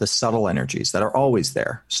notice the subtle energies that are always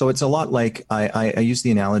there. So it's a lot like I use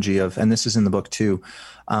the analogy of, and this is in the book too,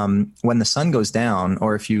 when the sun goes down,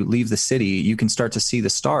 or if you leave the city, you can start to see the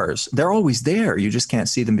stars. They're always there. You just can't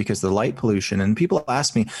see them because of the light pollution. And people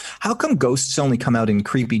ask me, how come ghosts only come out in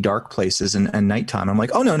creepy, dark places and nighttime? I'm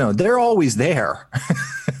like, oh, no, they're always there.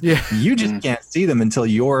 Yeah. You just can't see them until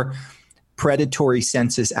your predatory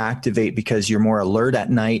senses activate, because you're more alert at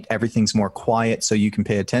night. Everything's more quiet, so you can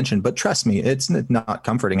pay attention. But trust me, it's not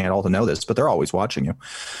comforting at all to know this, but they're always watching you.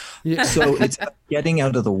 Yeah. So it's getting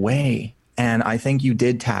out of the way And I think you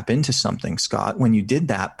did tap into something, Scott, when you did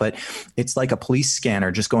that, but it's like a police scanner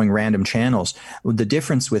just going random channels. The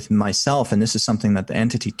difference with myself, and this is something that the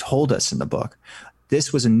entity told us in the book,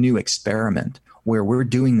 this was a new experiment where we're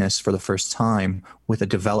doing this for the first time with a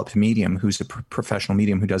developed medium who's a professional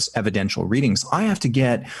medium who does evidential readings. I have to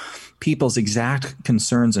get people's exact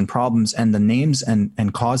concerns and problems and the names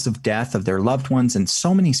and cause of death of their loved ones and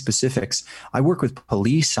so many specifics. I work with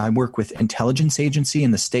police. I work with intelligence agency in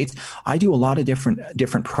the States. I do a lot of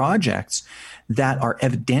different projects that are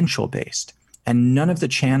evidential based. And none of the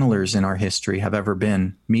channelers in our history have ever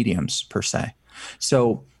been mediums per se.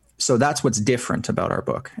 So that's what's different about our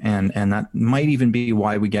book. And that might even be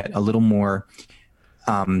why we get a little more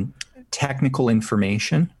technical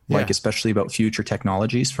information, like especially about future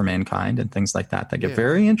technologies for mankind and things like that get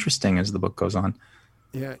very interesting as the book goes on.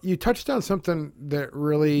 Yeah, you touched on something that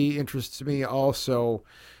really interests me also,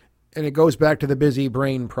 and it goes back to the busy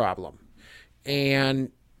brain problem.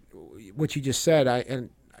 And what you just said, I'm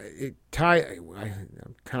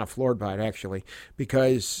kind of floored by it actually,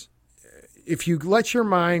 because if you let your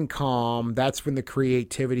mind calm, that's when the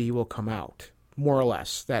creativity will come out, more or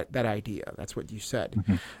less. That idea. That's what you said.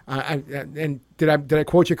 Mm-hmm. And did I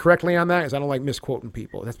quote you correctly on that? Because I don't like misquoting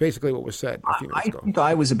people. That's basically what was said a few minutes ago. I think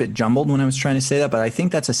I was a bit jumbled when I was trying to say that, but I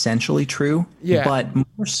think that's essentially true. Yeah. But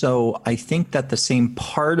more so, I think that the same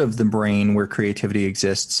part of the brain where creativity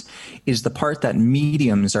exists is the part that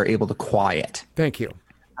mediums are able to quiet. Thank you.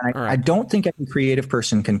 I don't think every creative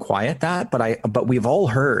person can quiet that, but we've all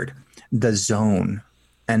heard the zone.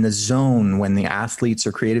 And the zone, when the athletes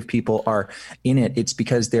or creative people are in it, it's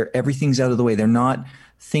because everything's out of the way. They're not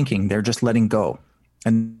thinking, they're just letting go.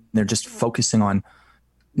 And they're just focusing on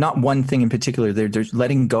not one thing in particular. They're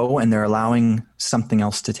letting go and they're allowing something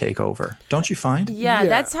else to take over. Don't you find? Yeah,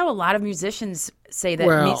 that's how a lot of musicians say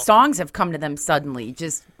that songs have come to them suddenly,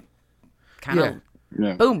 just kind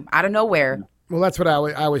of boom, out of nowhere. Well, that's what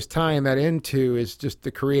I was tying that into, is just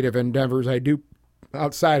the creative endeavors I do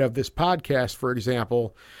outside of this podcast, for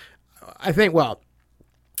example. I think,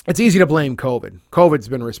 it's easy to blame COVID. COVID's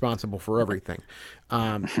been responsible for everything.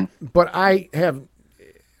 But I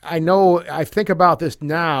think about this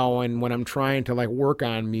now, and when I'm trying to work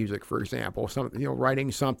on music, for example,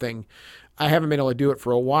 writing something, I haven't been able to do it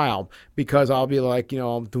for a while because I'll be like,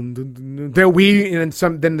 then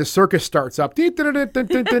the circus starts up, and it's, you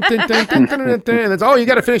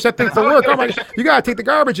got to finish that thing for work. Oh my God, you got to take the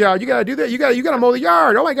garbage out. You got to do that. You got to mow the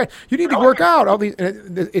yard. Oh my God, you need to work out. All these,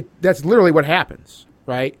 that's literally what happens,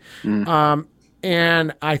 right?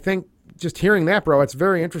 And I think just hearing that, bro, it's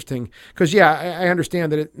very interesting because, I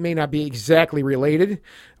understand that it may not be exactly related,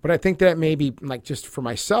 but I think that maybe just for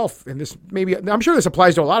myself, and this maybe, I'm sure this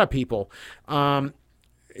applies to a lot of people,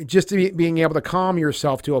 just being able to calm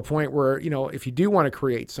yourself to a point where, if you do want to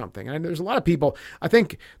create something, and there's a lot of people, I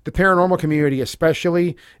think the paranormal community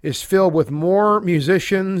especially is filled with more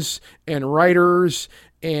musicians and writers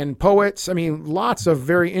and poets. I mean, lots of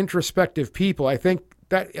very introspective people. I think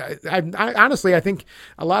that I honestly, I think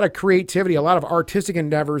a lot of creativity, a lot of artistic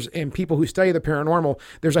endeavors, and people who study the paranormal,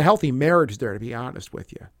 there's a healthy marriage there, to be honest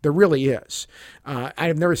with you. There really is.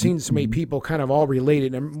 I've never seen so many people kind of all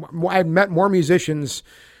related. And I've met more musicians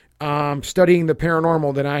studying the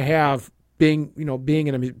paranormal than I have being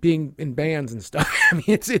in bands and stuff. I mean,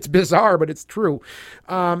 it's bizarre, but it's true.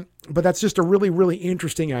 But that's just a really, really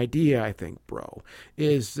interesting idea, I think, bro,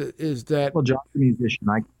 is that... Well, John's a musician.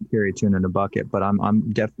 I can carry a tune in a bucket, but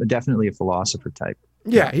I'm definitely a philosopher type.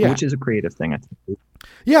 Yeah. Which is a creative thing, I think.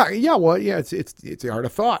 Yeah. Well, it's the art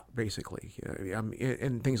of thought, basically,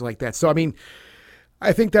 and things like that. So, I mean,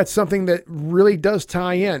 I think that's something that really does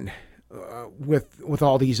tie in with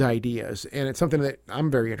all these ideas, and it's something that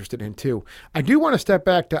I'm very interested in too. I do want to step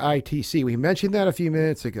back to ITC. We mentioned that a few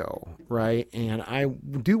minutes ago, right? And I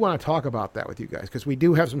do want to talk about that with you guys because we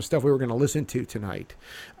do have some stuff we were going to listen to tonight.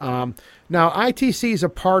 Now, ITC is a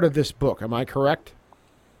part of this book. Am I correct?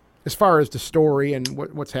 As far as the story and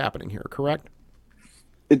what's happening here, correct?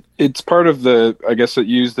 It's part of the, I guess it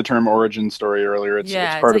used the term origin story earlier. It's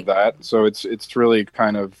part of that. So it's really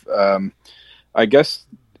kind of, I guess,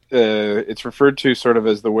 it's referred to sort of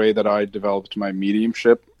as the way that I developed my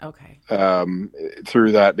mediumship. Okay.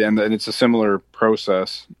 Through that, and it's a similar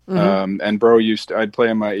process. Mm-hmm. And bro I'd play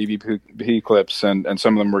on my EVP clips, and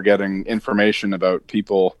some of them were getting information about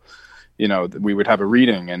people. We would have a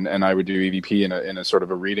reading, and I would do EVP in a sort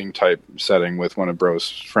of a reading type setting with one of bro's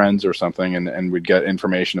friends or something, and we'd get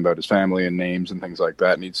information about his family and names and things like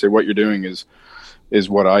that. And he'd say, "What you're doing is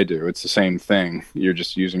what I do. It's the same thing. You're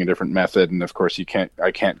just using a different method. And of course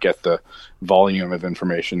I can't get the volume of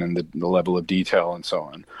information and the level of detail and so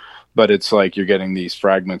on." but it's like you're getting these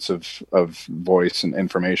fragments of voice and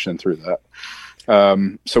information through that.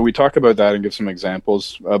 So we talk about that and give some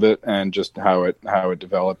examples of it and just how it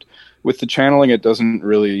developed. With the channeling, it doesn't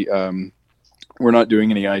really, we're not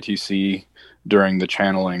doing any ITC during the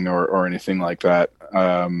channeling or anything like that.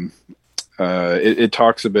 It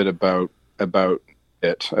talks a bit about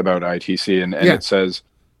ITC and it says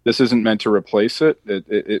this isn't meant to replace it.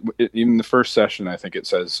 Even the first session, I think it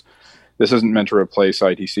says this isn't meant to replace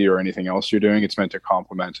ITC or anything else you're doing. It's meant to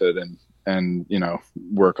complement it and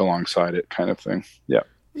work alongside it, kind of thing. Yeah.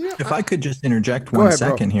 If I could just interject one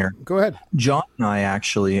second here. Go ahead. John and I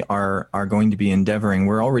actually are going to be endeavoring.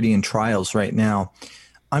 We're already in trials right now.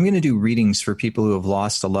 I'm going to do readings for people who have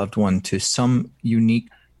lost a loved one to some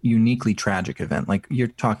uniquely tragic event. Like you're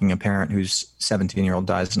talking a parent whose 17-year-old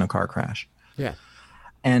dies in a car crash. Yeah.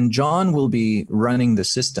 And John will be running the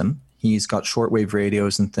system. He's got shortwave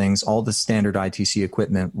radios and things, all the standard ITC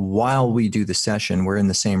equipment. While we do the session, we're in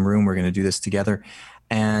the same room. We're going to do this together.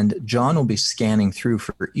 And John will be scanning through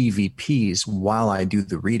for EVPs while I do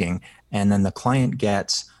the reading. And then the client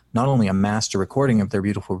gets not only a master recording of their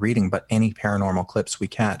beautiful reading, but any paranormal clips we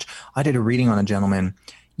catch. I did a reading on a gentleman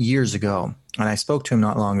years ago, and I spoke to him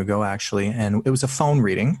not long ago, actually, and it was a phone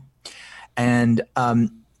reading. And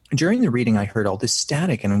during the reading, I heard all this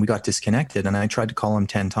static, and we got disconnected, and I tried to call him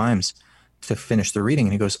 10 times to finish the reading,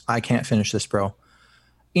 and he goes, I can't finish this, bro.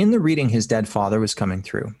 In the reading, his dead father was coming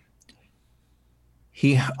through.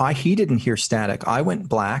 He didn't hear static. I went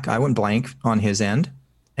blank on his end,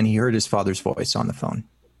 and he heard his father's voice on the phone.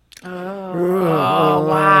 Oh,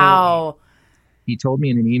 wow. He told me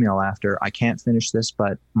in an email after, I can't finish this,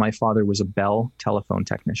 but my father was a Bell telephone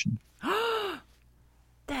technician.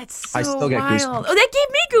 That's so I still get wild. goosebumps. Oh, that gave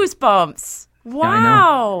me goosebumps.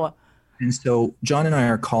 Wow. And so John and I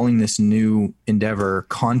are calling this new endeavor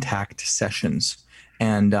contact sessions.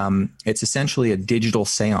 And it's essentially a digital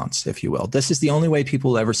seance, if you will. This is the only way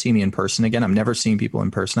people will ever see me in person again. I've never seen people in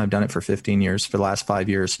person. I've done it for 15 years. For the last 5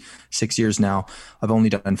 years, 6 years now, I've only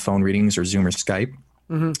done phone readings or Zoom or Skype.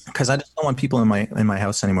 Because I just don't want people in my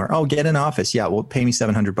house anymore. Oh, get an office. Yeah, well, pay me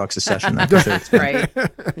 $700 a session. That's right.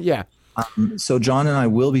 Yeah. So John and I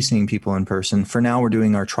will be seeing people in person. For now, we're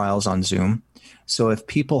doing our trials on Zoom. So if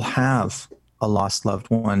people have a lost loved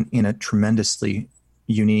one in a tremendously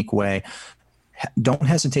unique way, don't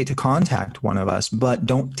hesitate to contact one of us, but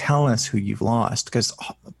don't tell us who you've lost, because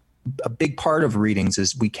a big part of readings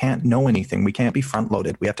is we can't know anything. We can't be front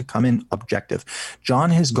loaded. We have to come in objective. John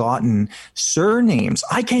has gotten surnames.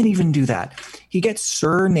 I can't even do that. He gets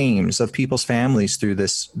surnames of people's families through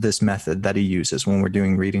this method that he uses when we're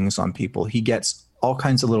doing readings on people. He gets all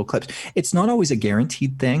kinds of little clips. It's not always a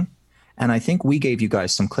guaranteed thing. And I think we gave you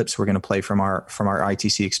guys some clips we're going to play from our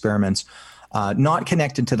ITC experiments. Not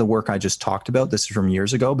connected to the work I just talked about. This is from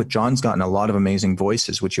years ago, but John's gotten a lot of amazing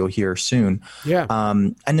voices, which you'll hear soon. Yeah.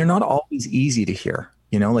 And they're not always easy to hear.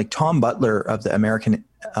 Like Tom Butler of the American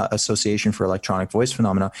Association for Electronic Voice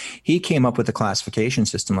Phenomena, he came up with a classification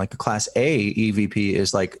system. Like a class A EVP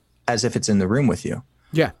is like as if it's in the room with you.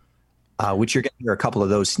 Yeah. Which you're going to hear a couple of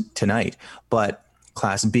those tonight. But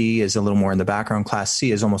Class B is a little more in the background. Class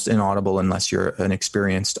C is almost inaudible unless you're an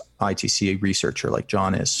experienced ITC researcher like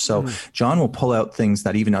John is. So John will pull out things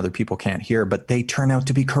that even other people can't hear, but they turn out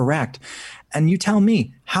to be correct. And you tell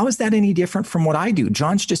me, how is that any different from what I do?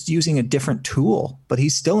 John's just using a different tool, but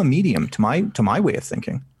he's still a medium to my way of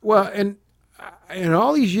thinking. Well, and in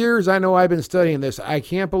all these years I know I've been studying this, I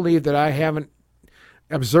can't believe that I haven't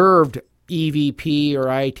observed EVP or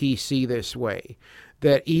ITC this way.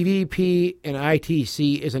 That EVP and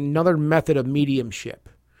ITC is another method of mediumship,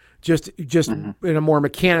 just in a more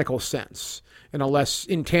mechanical sense, in a less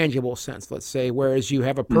intangible sense, let's say. Whereas you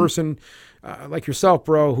have a person like yourself,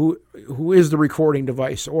 bro, who is the recording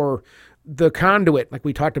device or the conduit, like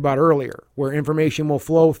we talked about earlier, where information will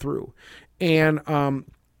flow through, and a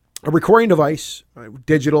recording device,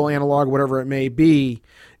 digital, analog, whatever it may be,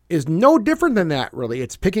 is no different than that, really.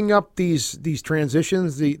 It's picking up these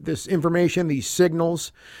transitions, this information, these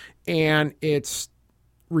signals, and it's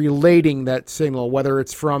relating that signal, whether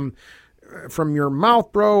it's from your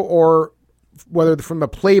mouth, bro, or whether from the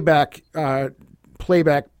playback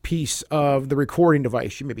piece of the recording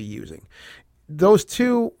device you may be using. Those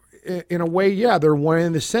two, in a way, yeah, they're one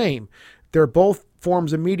and the same. They're both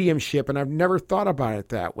forms of mediumship, and I've never thought about it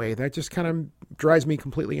that way. That just kind of drives me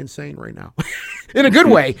completely insane right now. In a good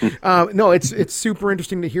way. No, it's super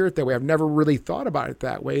interesting to hear it that way. I've never really thought about it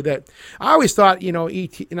that way. That I always thought,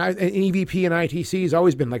 EVP and ITC has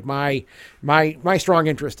always been like my strong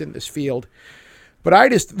interest in this field. But I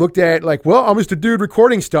just looked at it like, well, I'm just a dude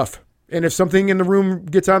recording stuff. And if something in the room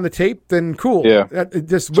gets on the tape, then cool. Yeah.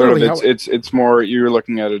 Just Sort of, literally it's more, you're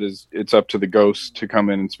looking at it as it's up to the ghost to come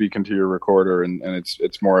in and speak into your recorder, and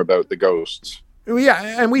it's more about the ghosts.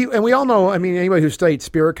 Yeah, and we all know, I mean, anybody who studied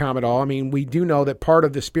Spiritcom at all, I mean, we do know that part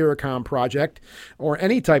of the Spiritcom project, or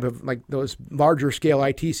any type of like those larger scale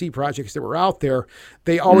ITC projects that were out there,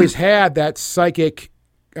 they always had that psychic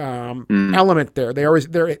element there.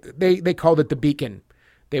 They called it the beacon.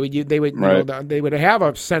 They would Right. they would have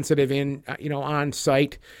a sensitive on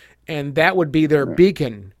site, and that would be their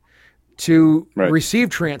beacon to receive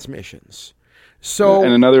transmissions. So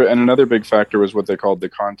and another big factor was what they called the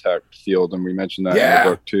contact field, and we mentioned that in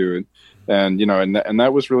the book too. And and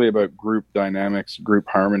that was really about group dynamics, group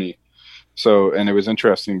harmony. So, and it was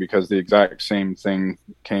interesting because the exact same thing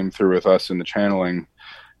came through with us in the channeling,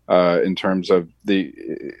 in terms of the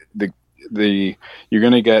you're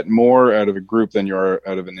going to get more out of a group than you are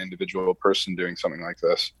out of an individual person doing something like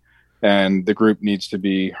this. And the group needs to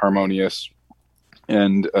be harmonious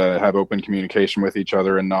and have open communication with each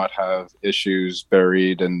other, and not have issues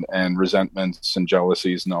buried and resentments and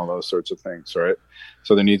jealousies and all those sorts of things, right?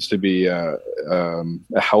 So there needs to be a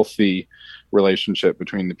healthy relationship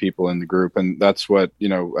between the people in the group. And that's what, I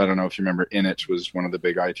don't know if you remember, INIT was one of the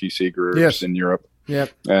big ITC groups in Europe.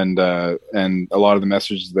 Yep. And a lot of the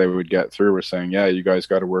messages they would get through were saying, yeah, you guys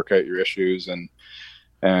got to work out your issues and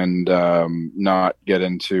not get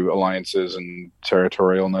into alliances and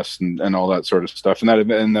territorialness and all that sort of stuff. And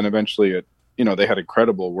then eventually they had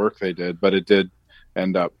incredible work they did, but it did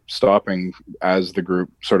end up stopping as the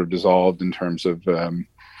group sort of dissolved in terms of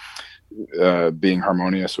being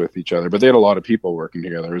harmonious with each other. But they had a lot of people working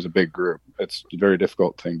together. It was a big group. It's a very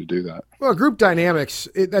difficult thing to do that. Well, group dynamics,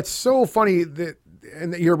 that's so funny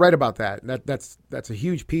and you're right about that. That's a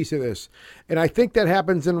huge piece of this. And I think that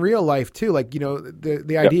happens in real life too. Like,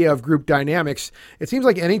 the idea of group dynamics, it seems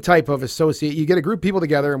like any type of associate, you get a group of people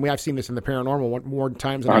together, and I've seen this in the paranormal more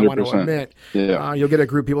times than 100%. I want to admit. Yeah. You'll get a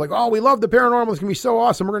group of people like, oh, we love the paranormal. It's going to be so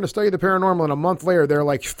awesome. We're going to study the paranormal. And a month later, they're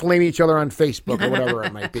like flaming each other on Facebook or whatever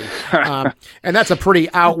it might be. And that's a pretty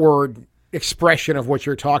outward expression of what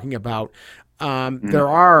you're talking about. There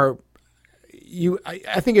are,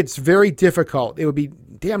 I think it's very difficult. It would be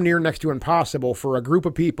damn near next to impossible for a group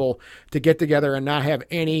of people to get together and not have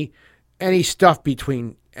any stuff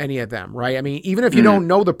between any of them, right? I mean, even if you don't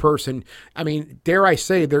know the person, I mean, dare I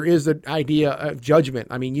say, there is an idea of judgment.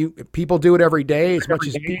 I mean, people do it every day, as much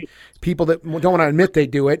as people that don't want to admit they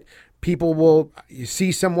do it. People will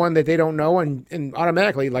see someone that they don't know and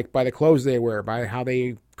automatically, like by the clothes they wear, by how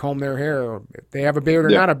they comb their hair, or if they have a beard or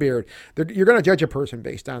not a beard, you're going to judge a person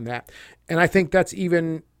based on that. And I think that's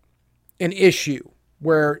even an issue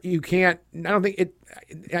where you can't, I don't think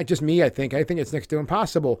just me, I think it's next to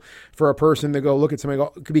impossible for a person to go look at somebody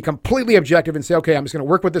and be completely objective and say, okay, I'm just going to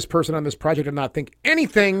work with this person on this project and not think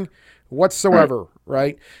anything whatsoever.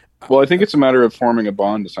 Right. Well, I think it's a matter of forming a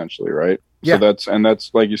bond, essentially, right? Yeah. So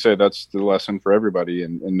that's like you say, that's the lesson for everybody,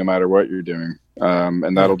 and no matter what you're doing,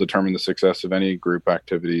 and that'll determine the success of any group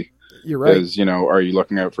activity. You're right. Is, are you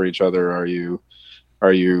looking out for each other? Are you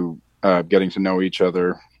getting to know each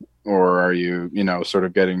other, or are you sort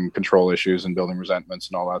of getting control issues and building resentments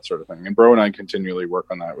and all that sort of thing? And Bro and I continually work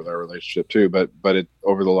on that with our relationship too. But it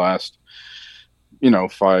over the last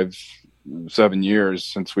 5-7 years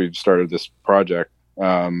since we've started this project,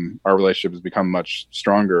 our relationship has become much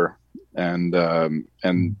stronger, and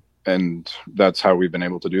that's how we've been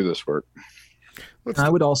able to do this work. I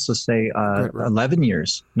would also say 11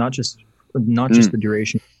 years, not just the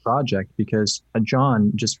duration of the project, because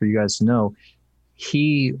John, just for you guys to know,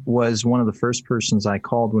 he was one of the first persons I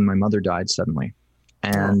called when my mother died suddenly.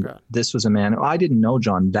 And this was a man, I didn't know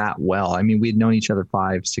John that well. I mean, we'd known each other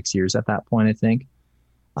 5-6 years at that point, I think.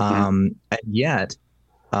 And yet,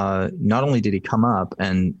 not only did he come up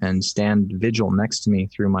and stand vigil next to me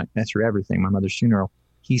through everything, my mother's funeral,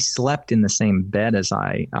 he slept in the same bed as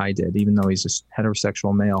I did, even though he's a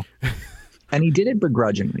heterosexual male. And he did it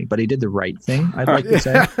begrudgingly, but he did the right thing, I'd like to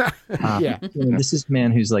say. This is a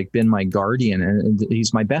man who's like been my guardian, and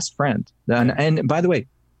he's my best friend. And by the way,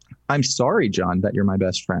 I'm sorry, John, that you're my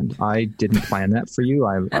best friend. I didn't plan that for you.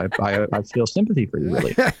 I feel sympathy for you,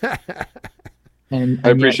 really. And I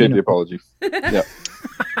appreciate the apology. Yeah,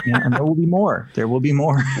 and there will be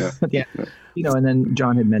more. Yeah. And then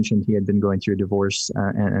John had mentioned he had been going through a divorce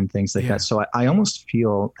and things like that. So I almost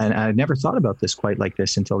feel, and I never thought about this quite like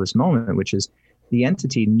this until this moment, which is the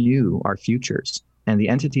entity knew our futures, and the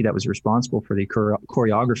entity that was responsible for the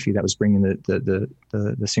choreography that was bringing the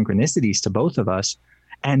synchronicities to both of us,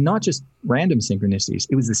 and not just random synchronicities.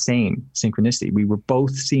 It was the same synchronicity. We were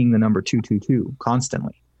both seeing the number 222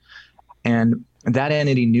 constantly. And that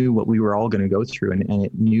entity knew what we were all going to go through, and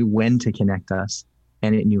it knew when to connect us,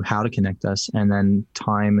 and it knew how to connect us. And then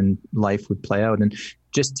time and life would play out. And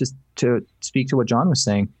just to speak to what John was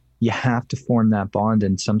saying, you have to form that bond.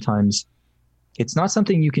 And sometimes it's not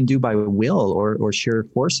something you can do by will or sheer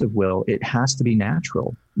force of will. It has to be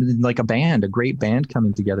natural, like a great band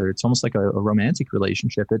coming together. It's almost like a romantic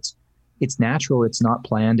relationship. It's natural. It's not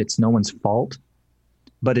planned. It's no one's fault,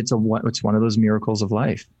 but it's one of those miracles of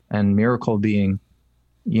life. And miracle being,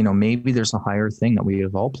 maybe there's a higher thing that we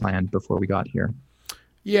have all planned before we got here.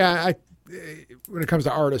 Yeah, when it comes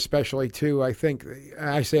to art especially too, I think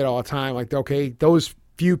I say it all the time, like, okay, those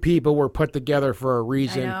few people were put together for a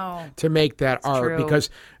reason to make that art. True.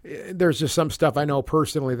 Because there's just some stuff I know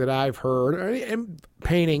personally that I've heard, and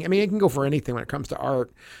painting, I mean, it can go for anything when it comes to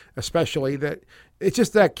art, especially that it's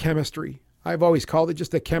just that chemistry. I've always called it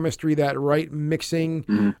just the chemistry, that right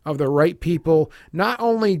mixing of the right people, not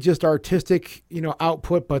only just artistic,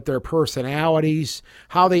 output, but their personalities,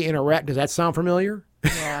 how they interact. Does that sound familiar?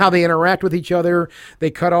 Yeah. How they interact with each other. They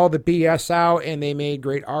cut all the BS out and they made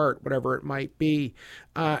great art, whatever it might be.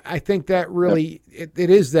 I think that really, it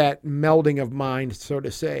is that melding of minds, so to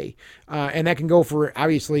say. And that can go for,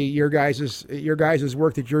 obviously, your guys'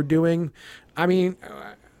 work that you're doing. I mean,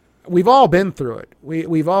 we've all been through it.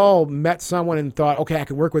 We've all met someone and thought, okay, I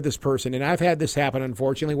can work with this person. And I've had this happen,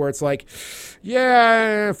 unfortunately, where it's like,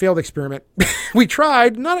 yeah, failed experiment. We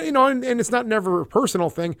tried, not, and it's not never a personal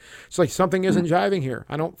thing. It's like something isn't jiving here.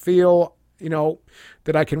 I don't feel,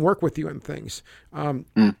 that I can work with you and things.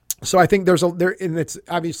 So I think and it's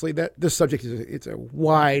obviously that this subject it's a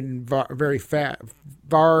wide and very fast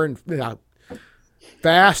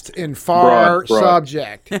and far broad.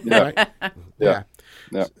 subject. Right? Yeah.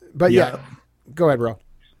 But yeah, go ahead, bro.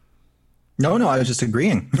 No, I was just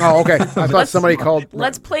agreeing. Oh, okay. I thought somebody called.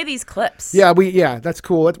 Let's play these clips. Yeah, that's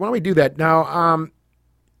cool. Why don't we do that now?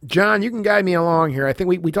 John, you can guide me along here. I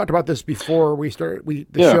think we talked about this before we started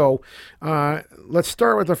the show. Let's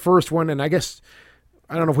start with the first one, and I guess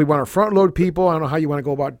I don't know if we want to front load people. I don't know how you want to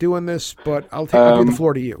go about doing this, but I'll give the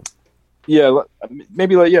floor to you. Yeah,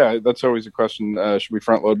 maybe that's always a question. Should we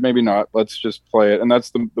front load? Maybe not. Let's just play it. And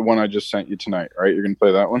that's the one I just sent you tonight, right? You're going to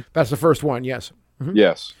play that one? That's the first one, yes. Mm-hmm.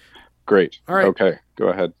 Yes. Great. All right. Okay, go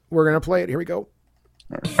ahead. We're going to play it. Here we go.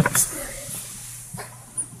 All right.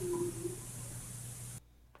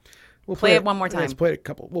 We'll play it one more time. We'll play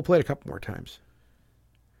it a couple more times.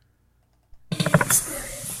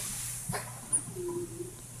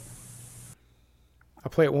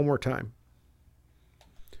 I'll play it one more time.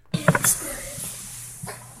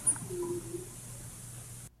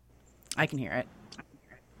 I can hear it.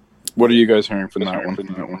 What are you guys hearing from that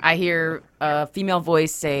one? I hear a female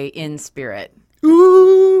voice say "in spirit."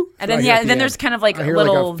 Ooh. And then there's kind of like I hear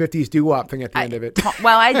little like a 50s doo-wop thing at the end of it.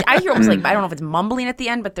 I hear almost like, I don't know if it's mumbling at the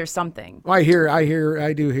end, but there's something. Well, I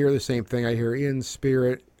do hear the same thing. I hear "in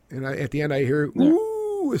spirit," and at the end I hear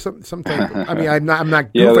 "ooh," something. I mean, I'm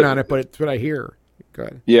not goofing on it, but it's what I hear. Go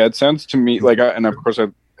ahead. Yeah, it sounds to me like, and of course,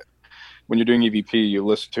 when you're doing EVP, you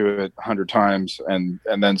listen to it 100 times, and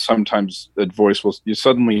then sometimes the voice you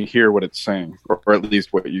suddenly hear what it's saying, or at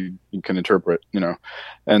least what you can interpret,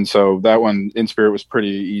 And so that one, "in spirit," was pretty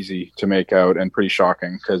easy to make out and pretty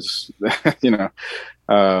shocking because,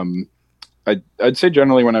 I'd say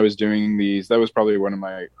generally when I was doing these, that was probably one of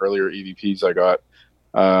my earlier EVPs I got.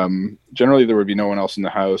 Generally, there would be no one else in the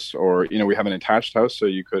house, or we have an attached house, so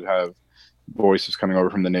you could have voices coming over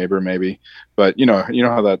from the neighbor maybe, but you know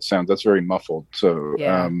how that sounds. That's very muffled. So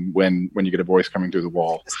when you get a voice coming through the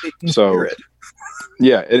wall, so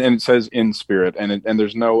yeah, and it says "in spirit," and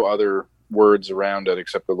there's no other words around it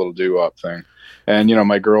except the little doo-wop thing. And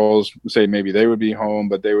my girls say maybe they would be home,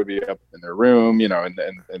 but they would be up in their room,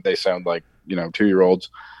 and they sound like 2-year-olds.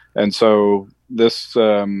 And so this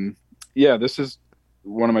this is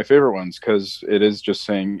one of my favorite ones because it is just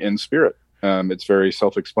saying "in spirit." It's very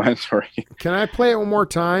self-explanatory. Can I play it one more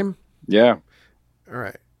time? Yeah. All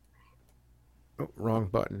right. Oh, wrong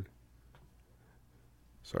button.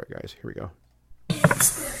 Sorry, guys. Here we go.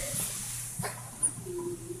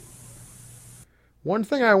 One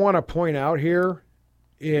thing I want to point out here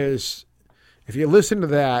is if you listen to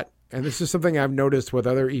that, and this is something I've noticed with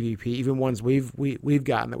other EVP, even ones we've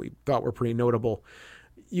gotten that we thought were pretty notable,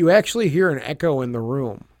 you actually hear an echo in the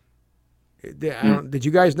room. Did you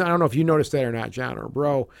guys? I don't know if you noticed that or not, John or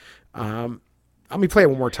bro. Let me play it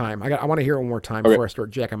one more time. I want to hear it one more time before I start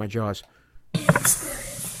jacking my jaws.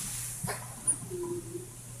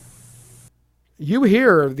 You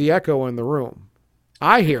hear the echo in the room.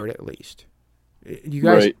 I hear it at least. You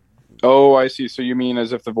guys, right. Oh, I see. So you mean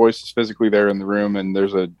as if the voice is physically there in the room and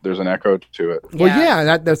there's an echo to it. Well,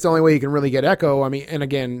 yeah, that's the only way you can really get echo. I mean, and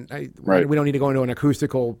again, Right. we don't need to go into an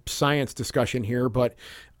acoustical science discussion here, but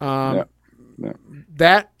Yeah.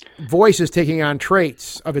 that voice is taking on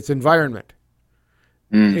traits of its environment.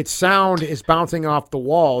 Its sound is bouncing off the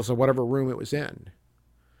walls of whatever room it was in.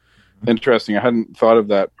 Interesting. I hadn't thought of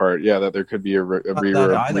that part. Yeah, that there could be a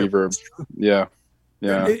reverb. Yeah.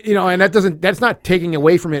 Yeah. And that's not taking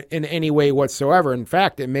away from it in any way whatsoever. In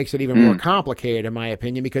fact, it makes it even more complicated, in my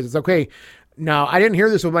opinion, because it's okay. Now, I didn't hear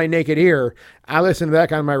this with my naked ear. I listened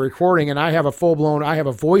back on my recording, and I have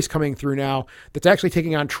a voice coming through now that's actually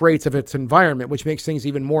taking on traits of its environment, which makes things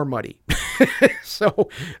even more muddy. So,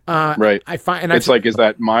 right. I find, and it's like, is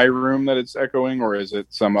that my room that it's echoing, or is it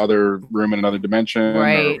some other room in another dimension?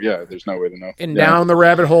 Right. Yeah, there's no way to know. And down the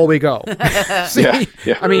rabbit hole we go. See,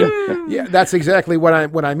 Yeah. I mean, that's exactly what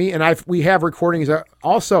I mean. And we have recordings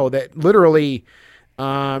also that literally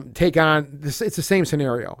take on this. It's the same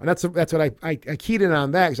scenario, and that's what I keyed in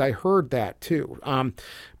on that because I heard that too.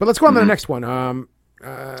 But let's go on to the next one.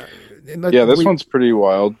 This one's pretty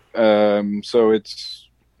wild. So it's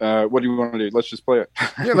what do you want to do? Let's just play it.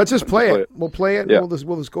 Yeah, let's just play it. We'll play it. Yeah.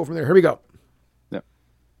 We'll just go from there. Here we go. Yeah.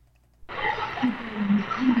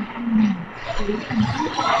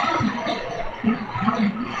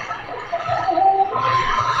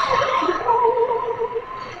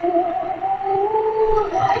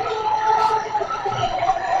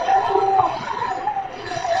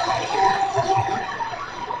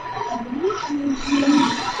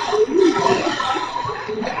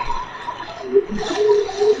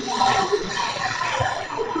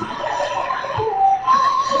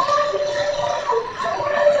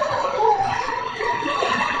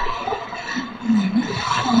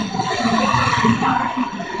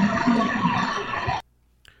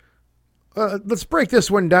 Let's break this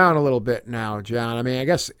one down a little bit now, John. I mean, I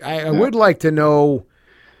guess I would like to know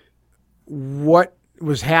what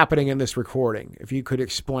was happening in this recording, if you could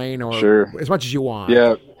explain, or Sure. as much as you want.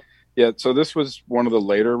 Yeah. So this was one of the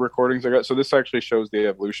later recordings I got. So this actually shows the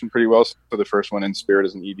evolution pretty well. So the first one in Spirit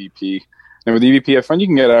is an EVP. And with EVP, I find you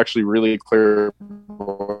can get actually really clear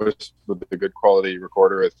voice with a good quality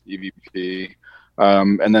recorder with EVP.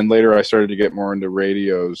 And then later I started to get more into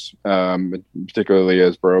radios, particularly,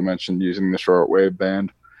 as Bro mentioned, using the shortwave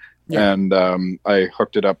band. Yeah. And I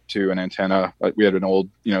hooked it up to an antenna. We had an old,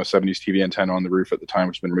 70s TV antenna on the roof at the time,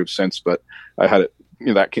 which has been removed since. But I had it,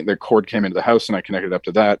 the cord came into the house, and I connected up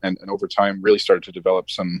to that. And over time, really started to develop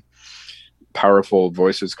some powerful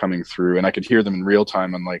voices coming through, and I could hear them in real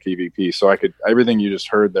time, unlike EVP. So everything you just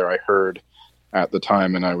heard there, I heard at the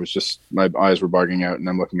time, and my eyes were bugging out, and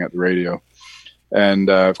I'm looking at the radio. And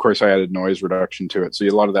of course, I added noise reduction to it. So a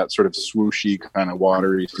lot of that sort of swooshy, kind of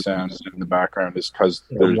watery sound in the background is because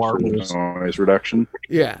there's noise reduction.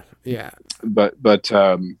 Yeah. But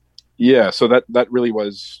so that really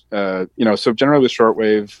was, so generally with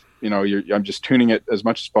shortwave, I'm just tuning it as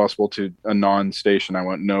much as possible to a non-station. I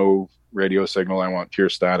want no radio signal. I want pure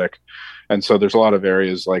static. And so there's a lot of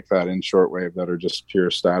areas like that in shortwave that are just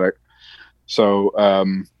pure static. So,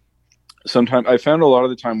 sometimes I found a lot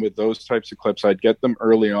of the time with those types of clips, I'd get them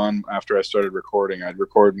early on after I started recording. I'd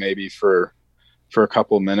record maybe for a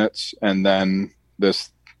couple minutes, and then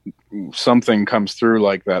something comes through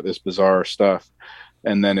like that, this bizarre stuff,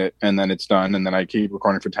 and then it's done, and then I keep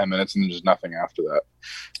recording for 10 minutes, and there's nothing after that.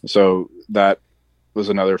 So that was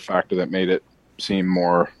another factor that made it seem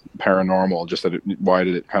more paranormal. Just that why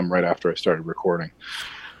did it come right after I started recording?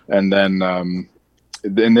 And then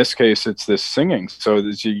in this case, it's this singing. So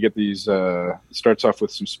you get these, it starts off with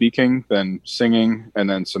some speaking, then singing, and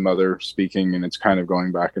then some other speaking, and it's kind of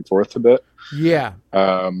going back and forth a bit. Yeah.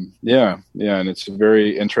 And it's a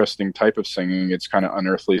very interesting type of singing. It's kind of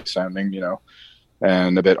unearthly sounding,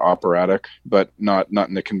 and a bit operatic, but not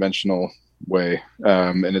in the conventional way.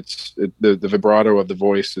 And the vibrato of the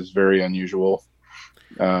voice is very unusual.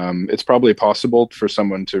 It's probably possible for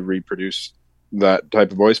someone to reproduce that type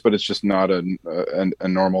of voice, but it's just not a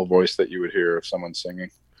normal voice that you would hear of someone singing.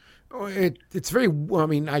 It's very, I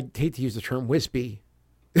mean, I hate to use the term wispy,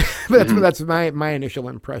 but that's my initial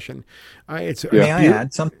impression. May I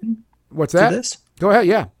add something? What's that? To this? Go ahead.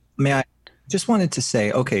 Yeah. May I just wanted to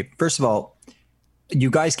say, okay, first of all, you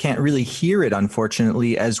guys can't really hear it,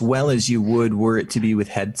 unfortunately, as well as you would were it to be with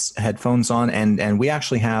headphones on. And we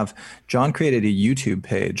actually have, John created a YouTube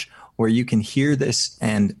page where you can hear this,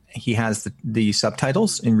 and he has the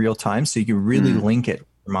subtitles in real time, so you can really link it to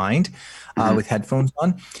your mind with headphones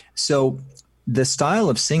on. So the style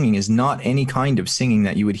of singing is not any kind of singing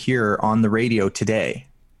that you would hear on the radio today,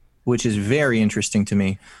 which is very interesting to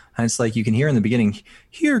me. And it's like you can hear in the beginning,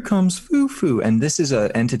 here comes Foo Foo. And this is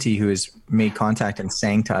an entity who has made contact and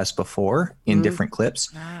sang to us before in different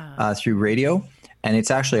clips through radio. And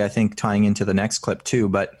it's actually, I think, tying into the next clip too.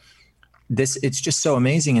 But it's just so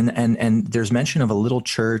amazing. And there's mention of a little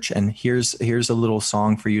church, and here's a little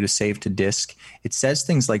song for you to save to disc. It says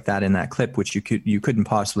things like that in that clip, which you couldn't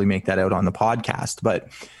possibly make that out on the podcast, but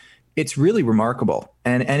it's really remarkable.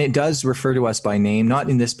 And it does refer to us by name, not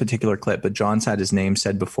in this particular clip, but John's had his name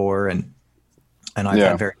said before, and I've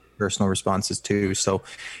had very personal responses too. So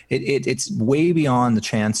it's way beyond the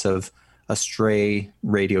chance of a stray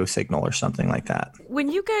radio signal or something like that. When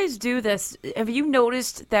you guys do this, have you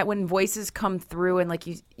noticed that when voices come through and like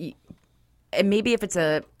you and maybe if it's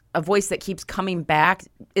a voice that keeps coming back,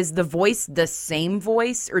 is the voice the same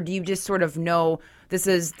voice, or do you just sort of know this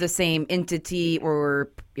is the same entity or,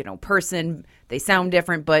 person? They sound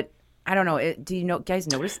different, but I don't know. Do you guys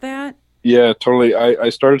notice that? Yeah, totally. I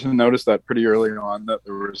started to notice that pretty early on, that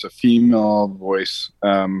there was a female voice,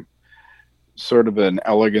 sort of an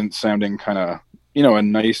elegant sounding kind of, a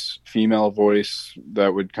nice female voice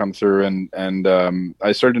that would come through. And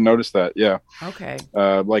I started to notice that. Yeah. Okay.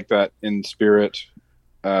 Like that in spirit.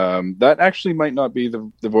 That actually might not be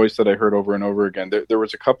the voice that I heard over and over again. There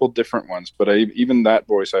was a couple different ones, but even that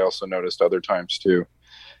voice I also noticed other times too.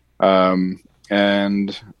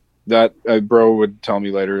 And that bro would tell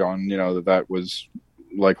me later on, that was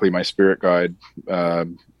likely my spirit guide,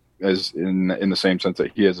 as in the same sense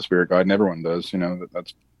that he has a spirit guide and everyone does,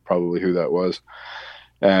 that's probably who that was.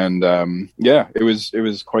 And it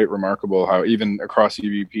was quite remarkable how even across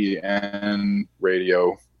EVP and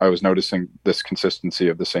radio, I was noticing this consistency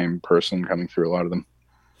of the same person coming through a lot of them.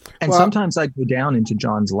 And sometimes I'd go down into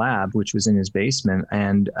John's lab, which was in his basement,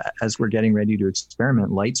 and as we're getting ready to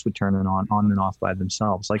experiment, lights would turn on and off by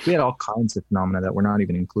themselves. Like, we had all kinds of phenomena that we're not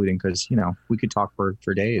even including because, we could talk for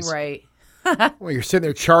days. Right. Well, you're sitting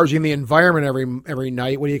there charging the environment every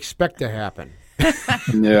night. What do you expect to happen?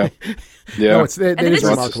 Yeah. No, it is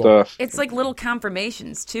remarkable. It's like little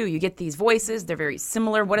confirmations too. You get these voices; they're very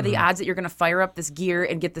similar. What are the odds that you're going to fire up this gear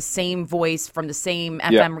and get the same voice from the same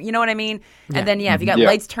FM? You know what I mean? Yeah. And then if you got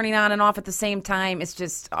lights turning on and off at the same time, it's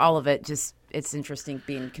just all of it. It's interesting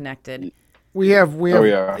being connected. We have.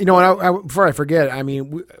 Before I forget, are we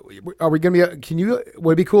going to be?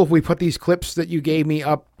 Would it be cool if we put these clips that you gave me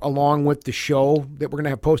up along with the show that we're going to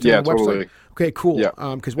have posted on the website? Totally. Okay, cool. Yeah.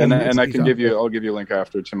 Because I'll give you a link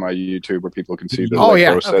after to my YouTube where people can see the.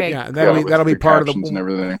 That'll be part of the and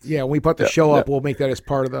everything. Yeah, when we put the show up, we'll make that as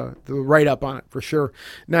part of the write up on it for sure.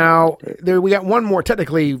 Now we got one more,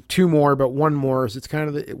 technically two more, but one more. So it's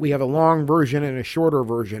kind of we have a long version and a shorter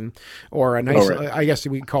version, or a nice. I guess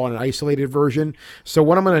we call it an isolated version. So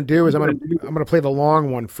what I'm going to do is I'm going to play the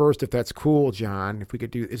long one first, if that's cool, John. If we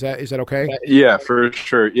could do, is that okay? Yeah, for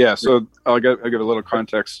sure. Yeah. So I'll give a little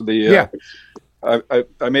context.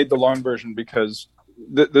 I made the long version because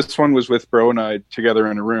this one was with Bro and I together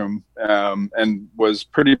in a room, and was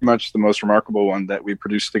pretty much the most remarkable one that we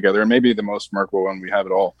produced together, and maybe the most remarkable one we have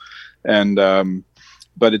at all. And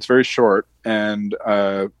but it's very short, and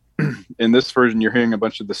in this version you're hearing a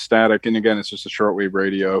bunch of the static, and again it's just a shortwave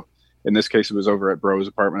radio. In this case it was over at Bro's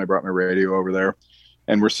apartment. I brought my radio over there,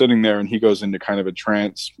 and we're sitting there, and he goes into kind of a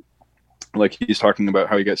trance. Like, he's talking about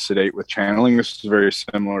how he gets sedate with channeling. This is a very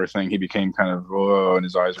similar thing. He became kind of, and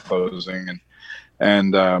his eyes are closing,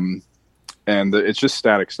 and it's just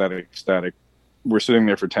static. We're sitting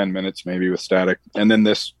there for 10 minutes maybe with static, and then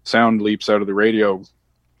this sound leaps out of the radio.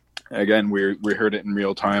 Again, we heard it in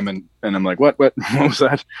real time, and I'm like, what was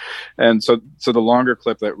that? And so the longer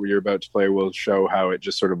clip that we're about to play will show how it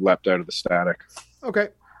just sort of leapt out of the static. Okay,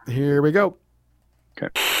 here we go. Okay.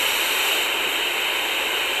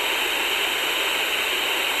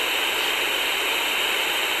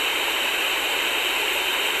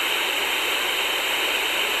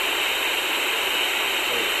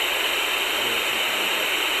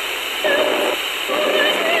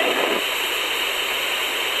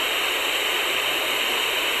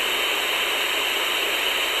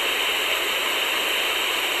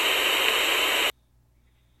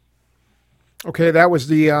 Okay, that was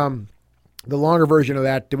the longer version of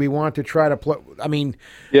that. Do we want to try to play?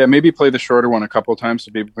 Maybe play the shorter one a couple of times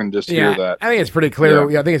so people can just hear that. I think it's pretty clear.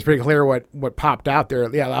 Yeah, I think it's pretty clear what popped out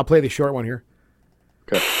there. Yeah, I'll play the short one here.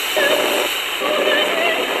 Okay.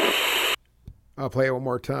 I'll play it one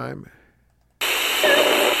more time.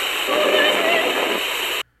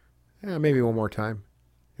 Yeah, maybe one more time.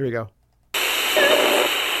 Here we go.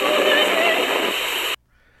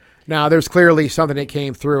 Now, there's clearly something that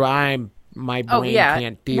came through. My brain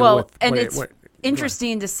can't deal with. And it's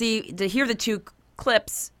interesting to hear the two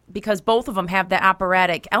clips because both of them have the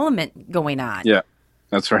operatic element going on. Yeah,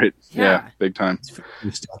 that's right. Yeah. Yeah, big time.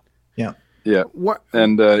 Yeah. Yeah. What?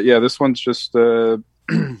 And this one's just I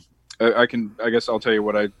guess I'll tell you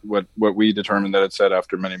what we determined that it said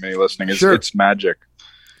after many listening is Sure. It's magic.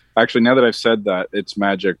 Actually, now that I've said that, it's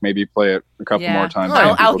magic. Maybe play it a couple more times. so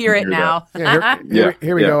I'll people hear can it now. Yeah,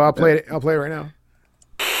 here we Yeah. go. I'll play it. I'll play it right now.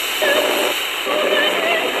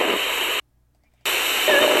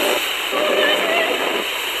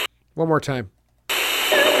 One more time.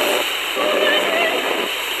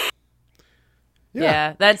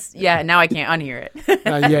 Yeah, that's now I can't unhear it.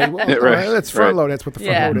 Yeah, well, Right, that's front right. load. That's what the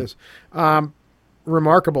front Yeah. load is.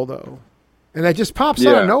 Remarkable though, and that just pops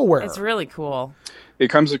out Yeah. of nowhere. It's really cool. It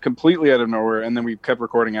comes completely out of nowhere, and then we kept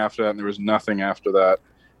recording after that, and there was nothing after that.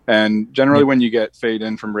 And generally, when you get fade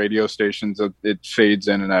in from radio stations, it fades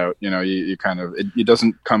in and out. You know, you kind of it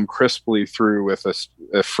doesn't come crisply through with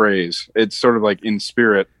a phrase. It's sort of like in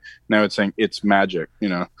spirit. Now it's saying it's magic. You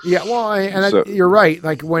know. Yeah, well, So- you're right.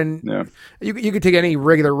 Like when Yeah. you could take any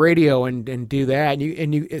regular radio and do that,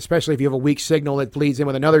 and you especially if you have a weak signal that bleeds in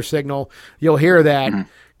with another signal, you'll hear that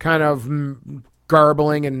kind of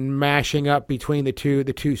garbling and mashing up between the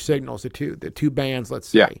two signals, the two bands. Let's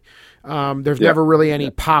say. There's Yeah. never really any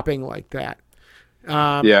popping like that.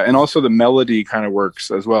 Yeah, and also the melody kind of works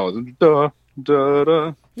as well. It's da da da.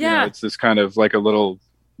 You Yeah. know, it's this kind of like a little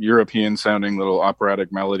European sounding little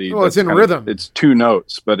operatic melody. Well, it's that's in kind rhythm. Of, it's two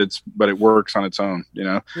notes, but it works on its own. You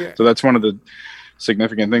know. Yeah. So that's one of the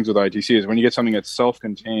significant things with ITC is when you get something that's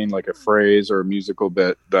self-contained, like a phrase or a musical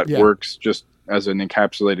bit that Yeah. works just as an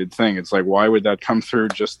encapsulated thing. It's like, why would that come through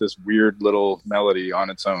just this weird little melody on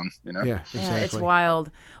its own? You know. Yeah, Yeah, exactly. it's wild.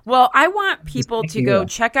 Well, I want people to go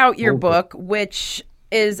check out your book, which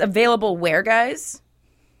is available where, guys?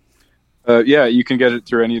 Yeah, you can get it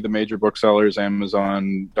through any of the major booksellers,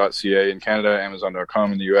 Amazon.ca in Canada,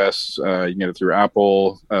 Amazon.com in the US. You can get it through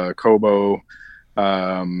Apple, Kobo.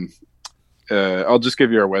 I'll just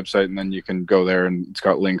give you our website, and then you can go there, and it's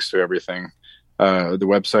got links to everything. The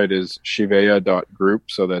website is shiveya.group,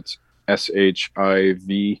 so that's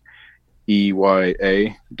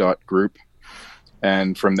SHIVEYA.group.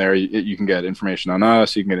 And from there, you can get information on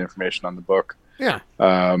us. You can get information on the book. Yeah.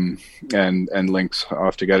 And links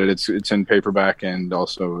off to get it. It's in paperback and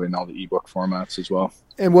also in all the ebook formats as well.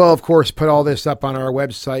 And we'll, of course, put all this up on our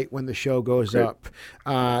website when the show goes up.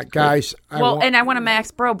 Guys, And I want to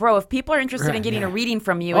ask, bro, if people are interested in getting a reading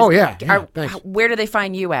from you, thanks. Where do they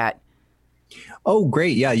find you at? Oh,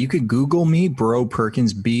 great. Yeah, you could Google me, Bro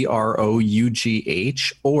Perkins,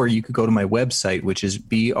 BROUGH, or you could go to my website, which is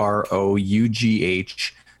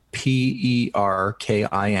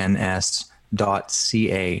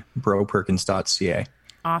BROUGHPERKINS.ca, broperkins.ca.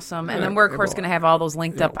 Awesome. And then we're, of course, going to have all those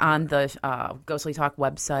linked up on the Ghostly Talk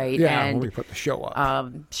website. Yeah, and when we put the show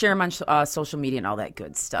up. share them on social media and all that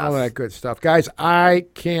good stuff. All that good stuff. Guys, I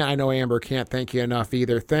know Amber can't thank you enough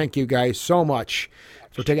either. Thank you guys so much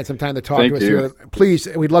for taking some time to talk to us here. Please,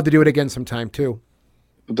 we'd love to do it again sometime too.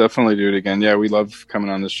 We'll definitely do it again. Yeah, we love coming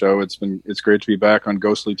on the show. It's great to be back on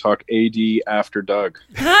Ghostly Talk AD after Doug.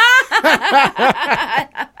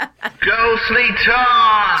 Ghostly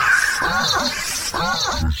Talk!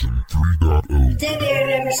 Version 3.0. Didn't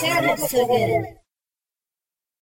never sounded so good.